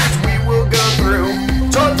 prefectures we will go through.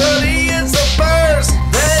 Tottori is the first,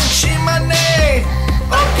 then Shimane,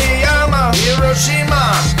 Okayama,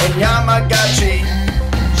 Hiroshima, and Yamagachi.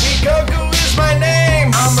 Shikoku is my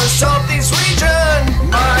name. I'm a southeast region.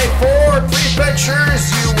 My 4 prefectures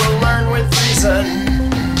you will learn with reason.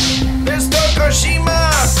 There's Tokushima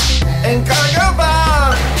and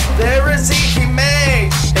Kagawa. There is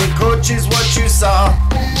Ehime, and Kochi's what you saw.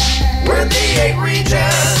 We're the 8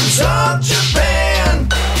 regions of Japan.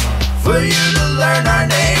 For you to learn our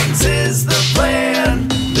names is the plan.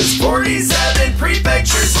 There's 47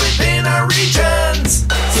 prefectures within our regions.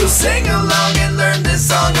 So sing along and learn this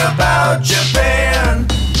song about Japan.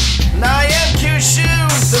 And I am Kyushu,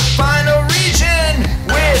 the final region,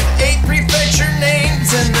 with 8 prefecture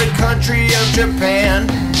names in the country of Japan.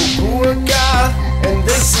 Fukuoka, and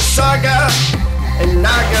this is Saga, and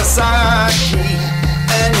Nagasaki,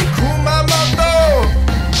 and Kumamoto,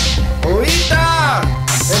 Oita,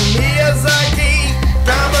 and Miyazaki,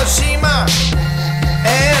 Kamashima,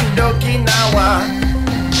 and Okinawa.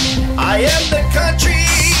 I am the country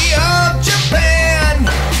of Japan.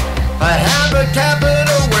 I have a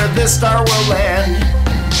capital where this star will land.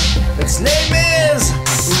 Its name is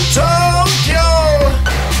Tokyo.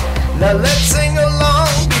 Now let's sing along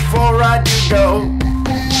before I do go.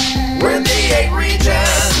 We're the 8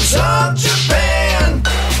 regions of Japan.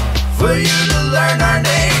 For you to learn our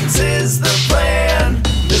names is the plan.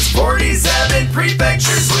 There's 47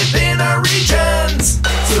 prefectures within our regions.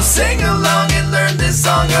 So sing along and learn this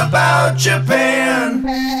song about Japan.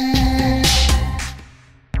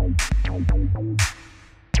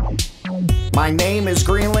 My name is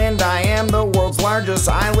Greenland, I am the world's largest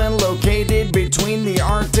island located between the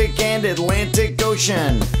Arctic and Atlantic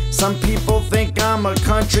Ocean. Some people think I'm a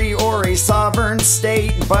country or a sovereign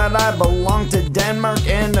state, but I belong to Denmark,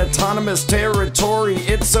 an autonomous territory.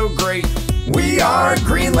 It's so great. We are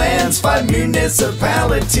Greenland's 5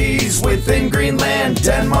 municipalities within Greenland,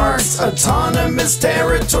 Denmark's autonomous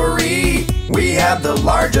territory. We have the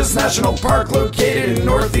largest national park located in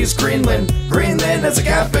northeast Greenland. Greenland has a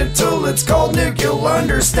capital, it's called Nuuk, you'll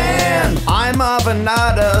understand. I'm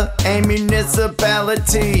Avanada, a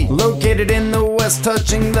municipality located in the west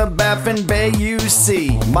touching the Baffin Bay you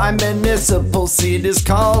see. My municipal seat is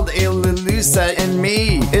called Ilulissat in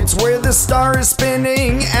me. It's where the star is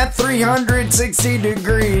spinning at 360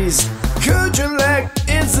 degrees. Kujalek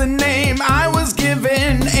is the name I was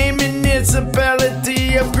given, a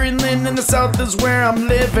municipality of Greenland in the south is where I'm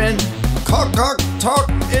living. Tok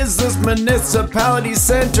is this municipality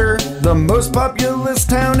center, the most populous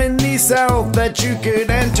town in the south that you could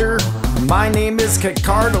enter. My name is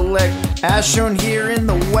Kakartalek, as shown here in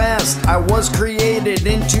the west. I was created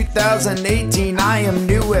in 2018, I am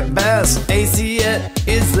new at best. Asiat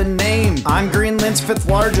is the name, I'm Greenland's 5th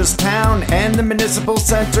largest town, and the municipal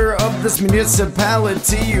center of this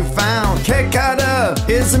municipality you found. Kekata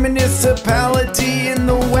is a municipality in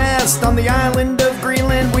the west, on the island of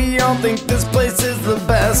Greenland. We all think this place is the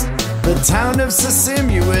best. The town of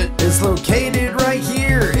Sisimuit is located right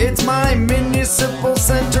here. It's my municipal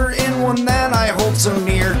center in one that I hold so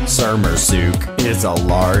near. Sermersuk is a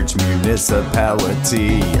large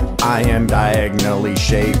municipality. I am diagonally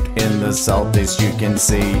shaped in the southeast you can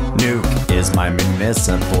see. Nuuk is my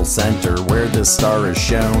municipal center where the star is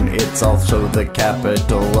shown. It's also the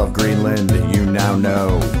capital of Greenland, you now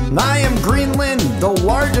know. I am Greenland, the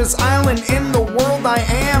largest island in the world. I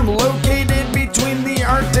am located between between the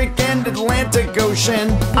Arctic and Atlantic Ocean.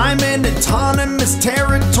 I'm in autonomous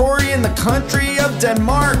territory in the country of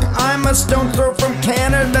Denmark. I'm a stone's throw from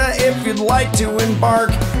Canada if you'd like to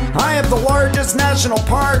embark. I have the largest national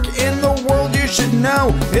park in the world, you should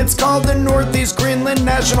know. It's called the Northeast Greenland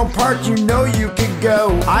National Park, you know you could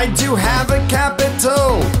go. I do have a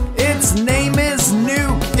capital, its name is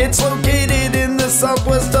Nuuk. It's located in the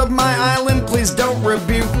southwest of my island, please don't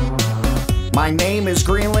rebuke. My name is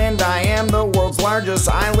Greenland, I am the world's largest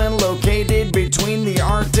island located between the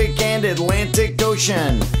Arctic and Atlantic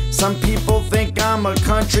Ocean. Some people think I'm a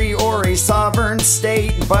country or a sovereign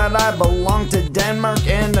state, but I belong to Denmark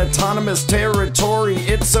and autonomous territory,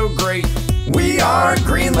 it's so great. We are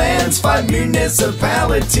Greenland's 5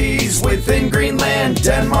 municipalities within Greenland,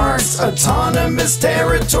 Denmark's autonomous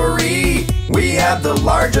territory. We have the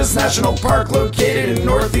largest national park located in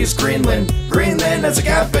Northeast Greenland. Greenland has a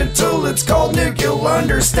capital, it's called Nuuk, you'll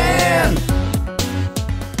understand.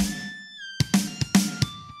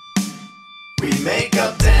 We make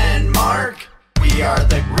up Denmark. We are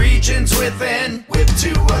the regions within, with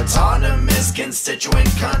 2 autonomous constituent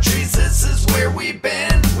countries. This is where we've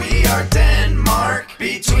been. We are Denmark,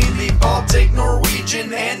 between the Baltic,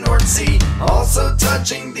 Norwegian, and North Sea, also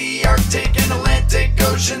touching the Arctic and Atlantic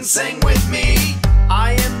Ocean. Sing with me.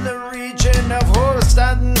 I am the region of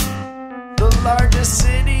Hovedstaden. The largest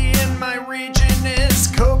city in my region is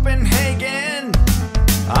Copenhagen.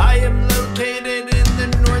 I am located in the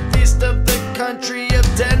northeast of the country of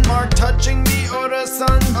Denmark, touching the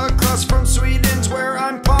Øresund, across from Sweden's where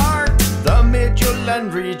I'm parked. The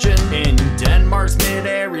Midtjylland region in Denmark's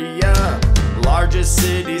mid-area. Largest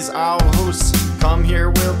cities, Aarhus, come here,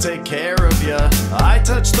 we'll take care of ya. I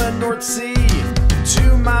touch the North Sea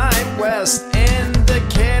to my west, and the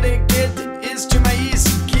Kattegat is to my east.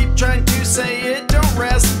 Keep trying to say it, don't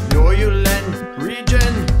rest. Nordjylland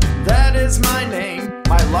region, that is my name.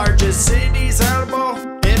 My largest city's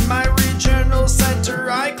Aalborg, in my regional center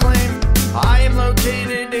I claim. I am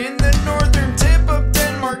located in the northern tip of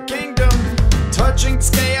Denmark Kingdom, touching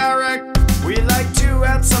Skagerrak. We like to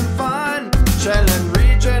have some fun. Sjælland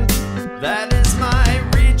region, that is my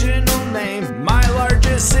regional name. My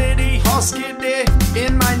largest city, Roskilde,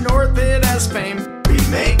 in my north it has fame. We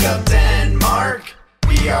make up Denmark.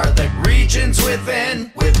 We are the regions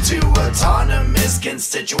within, with 2 autonomous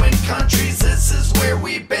constituent countries. This is where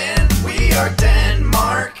we've been. We are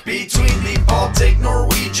Denmark, between the Baltic,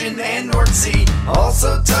 Norwegian, and North Sea,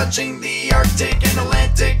 also touching the Arctic and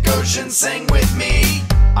Atlantic Ocean. Sing with me.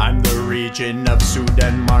 I'm the region of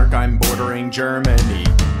Syddanmark, I'm bordering Germany.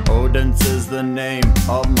 Odense is the name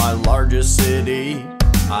of my largest city.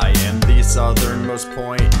 I am the southernmost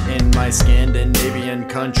point in my Scandinavian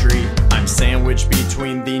country. I'm sandwiched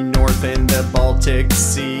between the North and the Baltic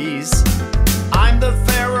Seas. I'm the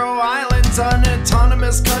Faroe Islands, an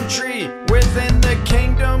autonomous country within the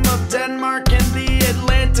Kingdom of Denmark. In the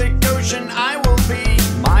Atlantic Ocean I will be.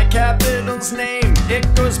 My capital's name,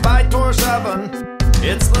 it goes by Tórshavn.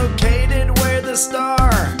 It's located where the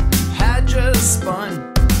star had just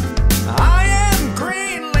spun. I am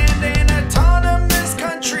Greenland, an autonomous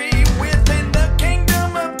country within the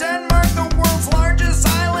Kingdom of Denmark, the world's largest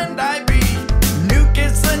island I be. Nuuk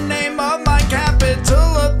is the name of my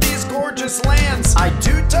capital of these gorgeous lands. I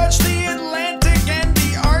do touch the Atlantic and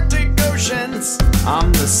the Arctic Oceans.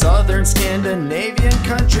 I'm the southern Scandinavian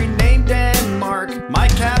country named Denmark. My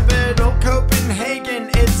capital, Copenhagen,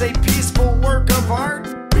 is a peaceful work of art.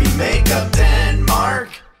 We make up Denmark.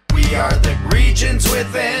 We are the regions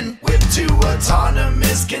within, with 2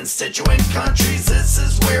 autonomous constituent countries. This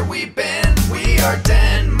is where we've been. We are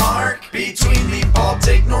Denmark, between the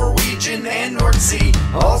Baltic, Norwegian, and North Sea,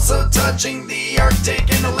 also touching the Arctic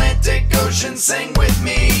and Atlantic Ocean. Sing with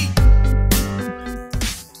me.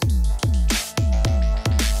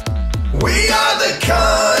 We are the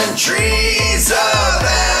countries of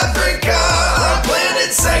Africa, our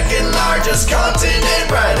planet's second largest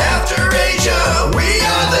continent right after Asia. We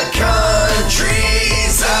are the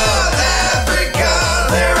countries of Africa.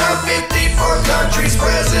 There are 54 countries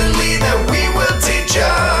presently that we will teach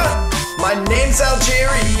ya. My name's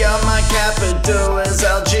Algeria, my capital is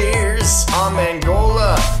Algiers. I'm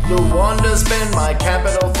Angola, Luanda's been my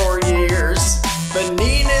capital for years.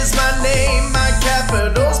 Benin is my name, my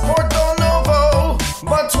capital's Porto Novo.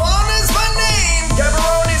 Botswana's my name,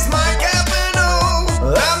 Gaborone is my capital.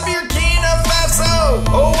 I'm Burkina Faso,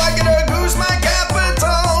 oh Ouagadougou's my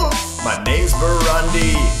capital. My name's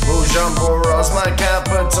Burundi, Bujumbura's my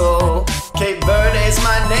capital. Cape Verde's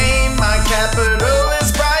my name, my capital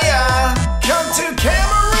is Praia. Come to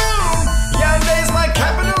Cameroon, Yaounde's my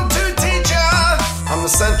capital to teach ya. I'm the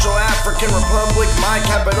Central African African Republic, my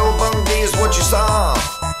capital Bungie is what you saw.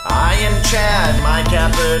 I am Chad, my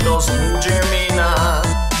capital's N'Djamena.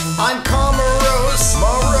 I'm Comoros,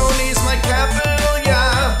 Moroni's my capital,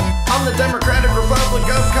 yeah. I'm the Democratic Republic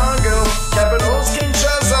of Congo, capital's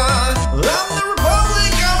Kinshasa. I'm the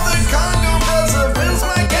Republic of the Congo, Brazzaville's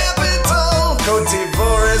my capital. Cote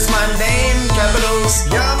d'Ivoire is my name, capital's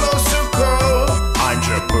Yamoussoukro. I'm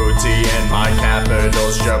Djibouti and my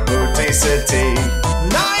capital's Djibouti City.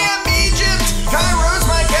 I am Egypt, Cairo's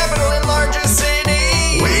my capital and largest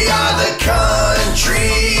city. We are the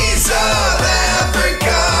countries of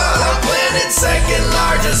Africa, our planet's second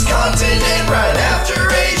largest continent right after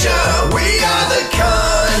Asia. We are the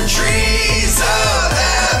countries of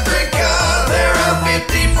Africa. There are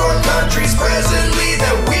 54 countries presently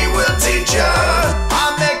that we will teach ya.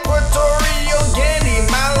 I'm Equatorial Guinea,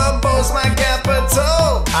 Malabo's my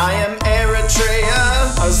capital. I am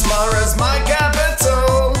Eritrea, Asmara's my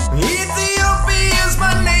capital. Ethiopia's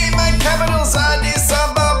my name, my capital's Addis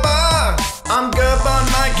Ababa. I'm Gabon,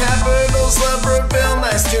 my capital's Libreville,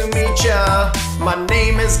 nice to meet ya. My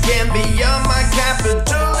name is Gambia, my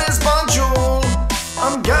capital is Banjul.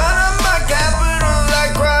 I'm Ghana, my capital,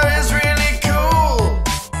 Accra is really cool.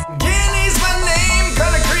 Guinea's my name,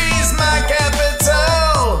 Conakry's my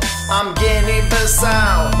capital. I'm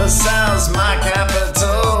Guinea-Bissau, Bissau's my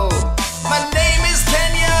capital. My name is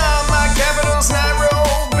Kenya, my capital's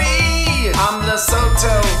Nairobi. I'm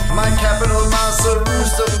Lesotho, my capital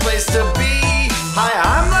Masaru's the place to be. Hi,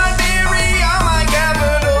 I'm Liberia, my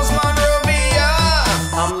capital's Monrovia.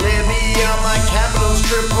 I'm Libya, my capital's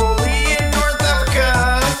Tripoli in North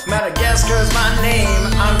Africa. Madagascar's my name,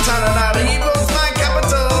 I'm Tananarivo's my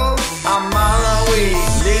capital. I'm Malawi,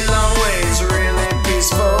 Lilongwe's really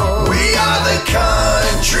peaceful. We are the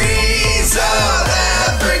countries of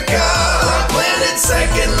Africa, our planet's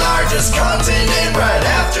second largest continent right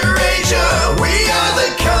after Asia. We are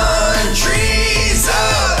the countries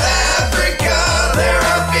of Africa. There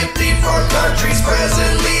are 54 countries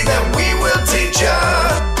presently that we will teach ya.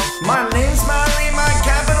 My name's Mali, my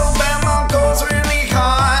capital Bamako's really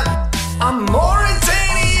hot. I'm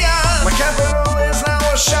Mauritania, my capital is now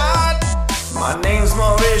a shot. My name's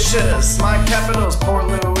Mauritius, my capital's Port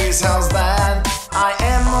Louis, how's that? I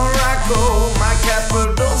am Morocco, my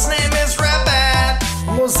capital's name is Rabat.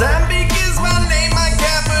 Mozambique is my name, my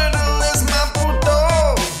capital is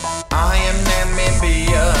Maputo. I am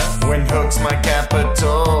Namibia, Windhoek's my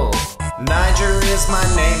capital. Niger is my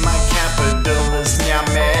name, my capital is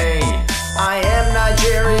Niamey. I am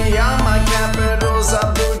Nigeria, my capital's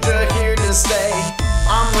Abuja, here to stay.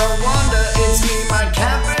 I'm Rwanda, it's me, my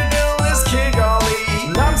capital is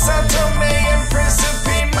Kigali. I'm Sao Tome and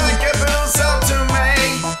Principe, my capital's Sao Tome.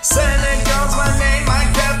 Senegal's my name, my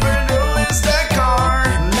capital is Dakar. I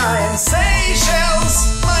am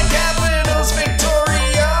Seychelles, my capital's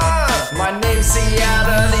Victoria. My name's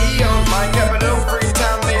Sierra Leone, my capital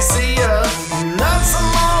Freetown, Malaysia. I'm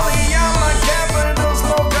Somalia, my capital's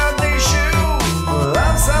Mogadishu.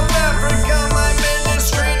 I'm South Africa, my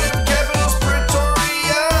administrative capital's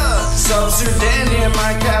Pretoria. South Sudan, yeah,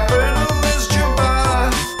 my capital is Juba.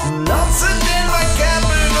 North Sudan, my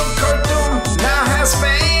capital Khartoum, now has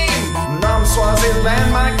fame. I'm Swaziland,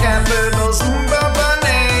 my capital's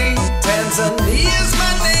Mbabane. Tanzania's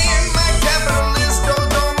my name, my capital is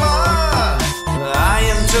Dodoma. I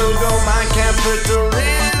am Togo, my capital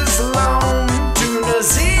is Lome.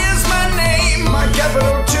 Tunisia's my name, my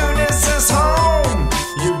capital Tunis is home.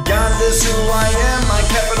 Uganda's who I am, my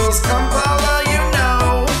capital's Kampala, you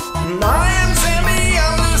know. I am Zambia,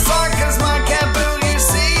 Lusaka's my capital, you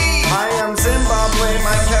see. I am Zimbabwe,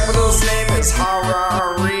 my capital's name is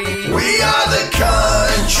Harare. We are the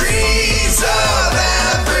countries of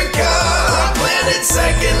Africa, our planet's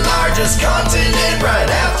second largest continent right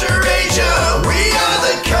after Asia. We are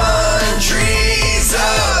the countries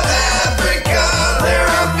of Africa. There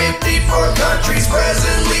are 54 countries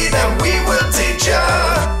presently that we will teach ya.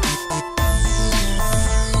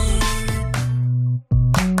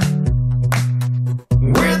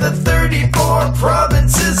 We're the 34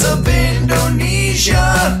 provinces of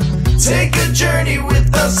Indonesia. Take a journey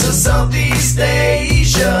with us to Southeast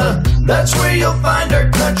Asia. That's where you'll find our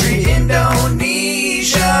country,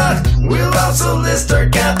 Indonesia. We'll also list our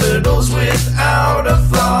capitals without a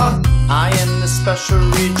flaw. I am the special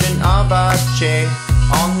region of Aceh.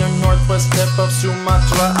 On the northwest tip of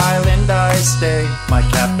Sumatra Island I stay. My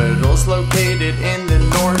capital's located in the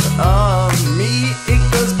north of me. It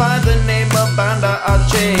goes by the name of Banda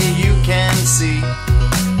Aceh, you can see.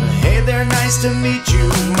 Hey there, nice to meet you,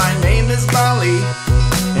 my name is Bali.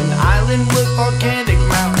 An island with volcanic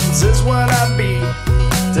mountains is what I be.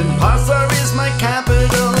 Denpasar is my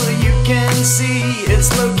capital, you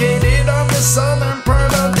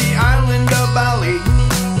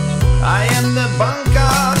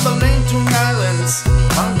Bangka, Belitung Islands.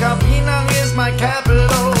 Bangka Pinang is my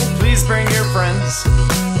capital. Please bring your friends.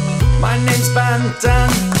 My name's Banten,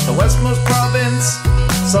 the westmost province.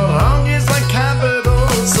 Sarang is my capital,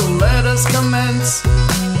 so let us commence.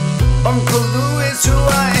 Bengkulu is who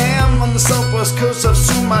I am on the southwest coast of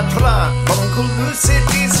Sumatra. Bengkulu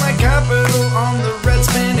city's my capital on the red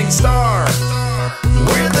spinning star.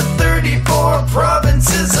 We're the 34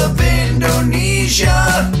 provinces of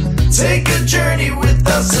Indonesia. Take a journey with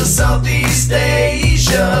us to Southeast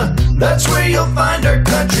Asia. That's where you'll find our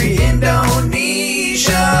country,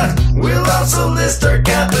 Indonesia. We'll also list our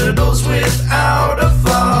capitals without a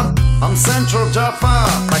flaw. I'm Central Java,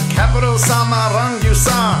 my capital Samarang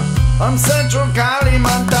Yusa. I'm Central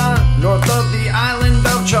Kalimantan, north of the island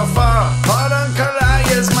of Java. Padang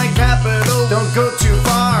Karaya is my capital, don't go too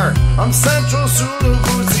far. I'm Central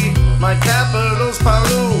Sulawesi, my capital's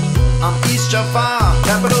Palu. I'm East Java,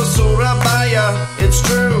 capital Surabaya, it's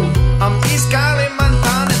true. I'm East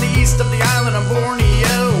Kalimantan, in the east of the island of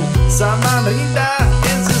Borneo. Samarinda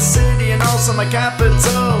is a city and also my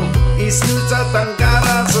capital. East Nusa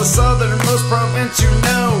Tenggara is the southernmost province you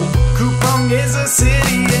know. Kupang is a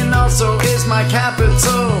city and also is my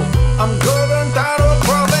capital. I'm Gorontalo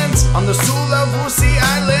province on the Sulawesi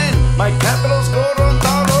island. My capital's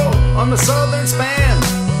Gorontalo on the southern span.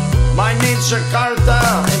 My name's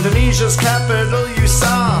Jakarta, Indonesia's capital you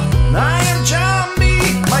saw. I am Jambi,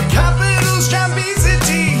 my capital's Jambi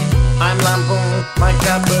City. I'm Lampung, my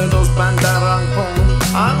capital's Bandar Lampung.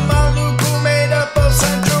 I'm Maluku, made up of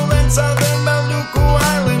Central and Southern Maluku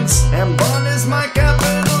Islands. Ambon is my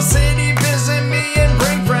capital city, visit me and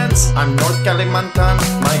bring friends. I'm North Kalimantan,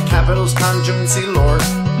 my capital's Tanjung Silor.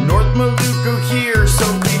 North Maluku here, so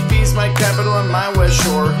Pipi's my capital on my west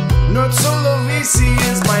shore. North Sulawesi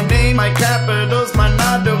is my name, my capital's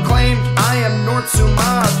Manado claimed. I am North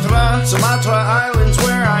Sumatra, Sumatra Islands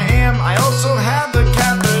where I am. I also have a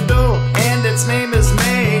capital, and its name is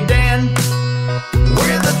Medan.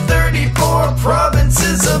 We're the 34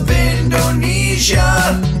 provinces of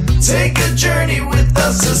Indonesia. Take a journey with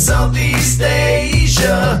us to Southeast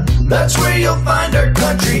Asia. That's where you'll find our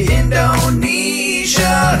country,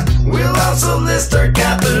 Indonesia. We'll also list our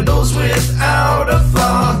capitals without a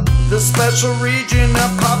flaw. The special region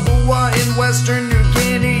of Papua in Western New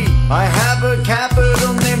Guinea. I have a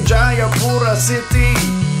capital named Jayapura City.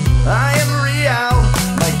 I am Riau,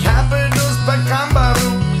 my capital's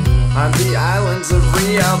Pekanbaru. On the islands of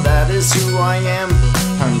Riau, that is who I am.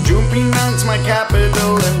 Tanjung Pinang's my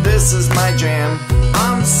capital and this is my jam.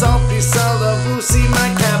 I'm Southeast Sulawesi,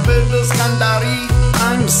 my capital's Kandari.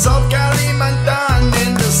 I'm South Kalimantan,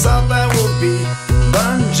 in the south I will be.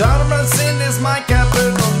 Banjarmasin is my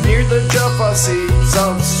capital near the Java Sea.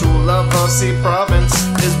 South Sulawesi province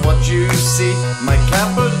is what you see. My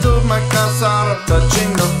capital Makassar,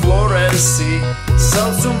 touching the Flores Sea.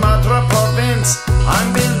 South Sumatra province,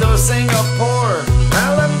 I'm below Singapore.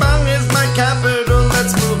 Palembang is my capital,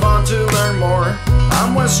 let's move on to learn more.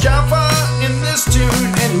 I'm West Java in this tune,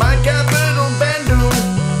 and my capital Bandung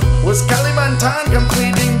was Kalimantan,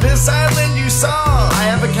 completing this island you saw. I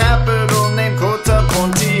have a capital named Kota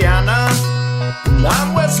Pontianak.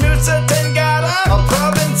 I'm West Nusa Tenggara, a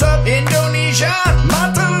province of Indonesia.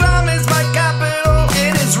 Mataram is my capital,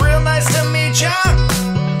 it is real nice to meet ya.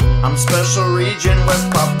 I'm Special Region West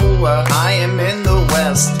Papua, I am in the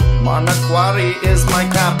west. Manokwari is my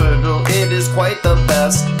capital, it is quite the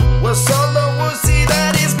best. West Sulawesi,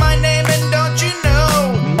 that is my name, and don't you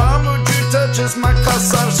know, Mamuju touches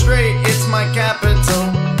Makassar Strait, it's my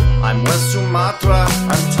capital. I'm West Sumatra,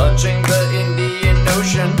 I'm touching the Indian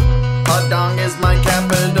Ocean. Padang is my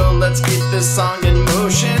capital, let's keep this song in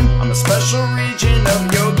motion. I'm a special region of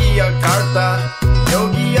Yogyakarta.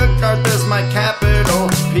 Yogyakarta's my capital,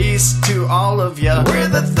 peace to all of ya. We're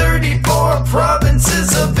the 34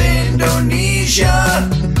 provinces of Indonesia.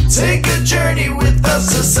 Take a journey with us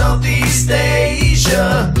to Southeast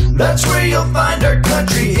Asia. That's where you'll find our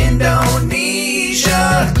country,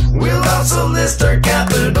 Indonesia. We'll also list our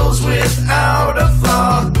capitals without a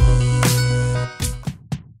flaw.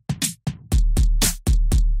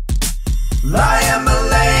 I am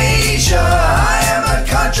Malaysia, I am a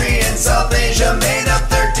country in South Asia, made up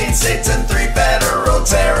 13 states and 3 federal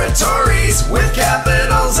territories, with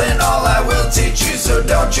capitals and all I will teach you, so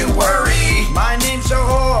don't you worry. My name's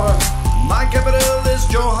Johor, my capital is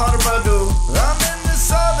Johor Bahru. I'm in the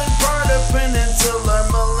southern part of Peninsular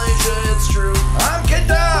Malaysia, it's true. I'm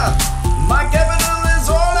Kedah, my capital is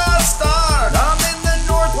Ora Star. I'm in the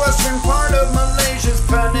northwestern part of Malaysia's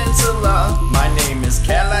peninsula. My name is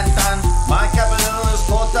Kelantan, my capital is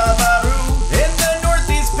Kota Baru. In the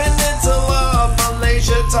northeast peninsula of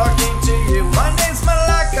Malaysia, talking to you. My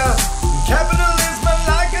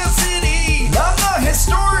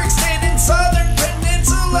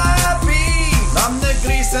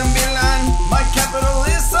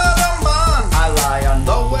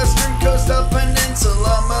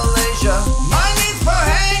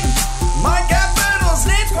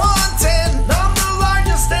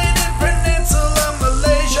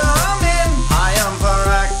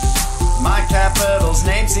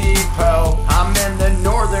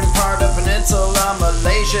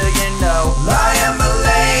Malaysia, you know. I am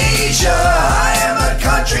Malaysia. I am a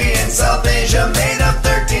country in South Asia made of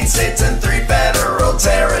 13 states and 3 federal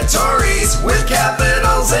territories with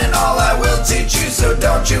capitals and all. I will teach you, so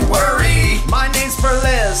don't you worry. My name's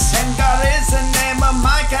Perlis, and God is the name of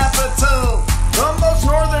my capital. The most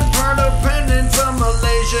northern part of Peninsula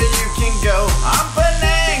Malaysia you can go. I'm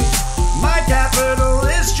Penang. My capital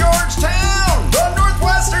is Georgetown. The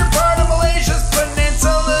northwestern part of Malaysia's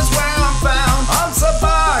peninsula is where I'm found. I'm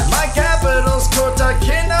Sabah. My capital's Kota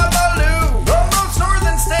Kinabalu. The most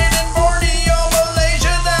northern state in Borneo,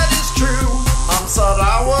 Malaysia, that is true. I'm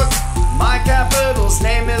Sarawak. My capital's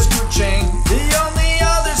name is Kuching. The only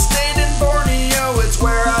other state in Borneo is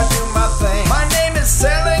where I do my thing. My name is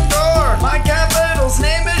Selangor. My capital's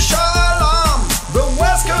name is Shah Alam. The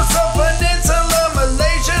west coast of Peninsula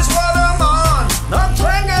Malaysia's what I'm on. I'm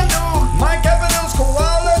Terengganu. My capital's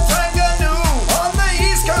Kuala Terengganu. On the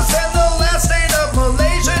east coast and the last state of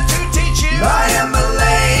Malaysia to teach you. I am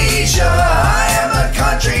Malaysia. I am a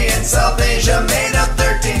country in South Asia made of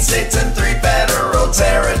 13 states and 3 federal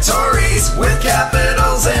territories with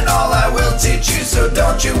capitals and all. I will teach you, so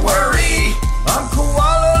don't you worry. I'm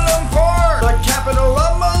Kuala Lumpur, the capital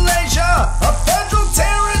of Malaysia, a federal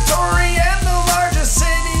territory and the largest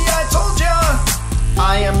city, I told ya.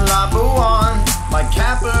 I am Labuan, my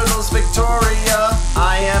capital's Victoria.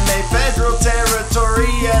 I am a federal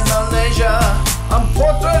territory in Malaysia. I'm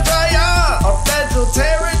Putrajaya, a federal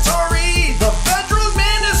territory, the federal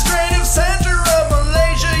administrative center of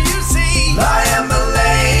Malaysia, you see. I am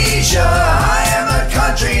Malaysia. I am a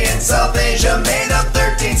country in South Asia made of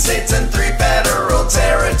 13 states and 3 federal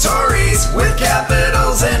territories with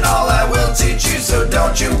capitals and all. I will teach you, so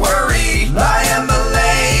don't you worry. I am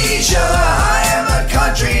Malaysia. I am a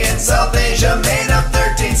country in South Asia made of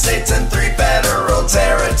 13 states and 3 federal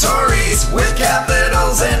territories with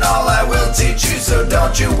capitals and all. I will teach you, so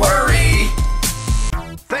don't you worry.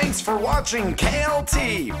 Thanks for watching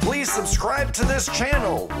KLT. Please subscribe to this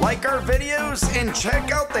channel, like our videos, and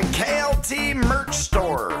check out the KLT merch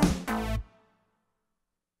store.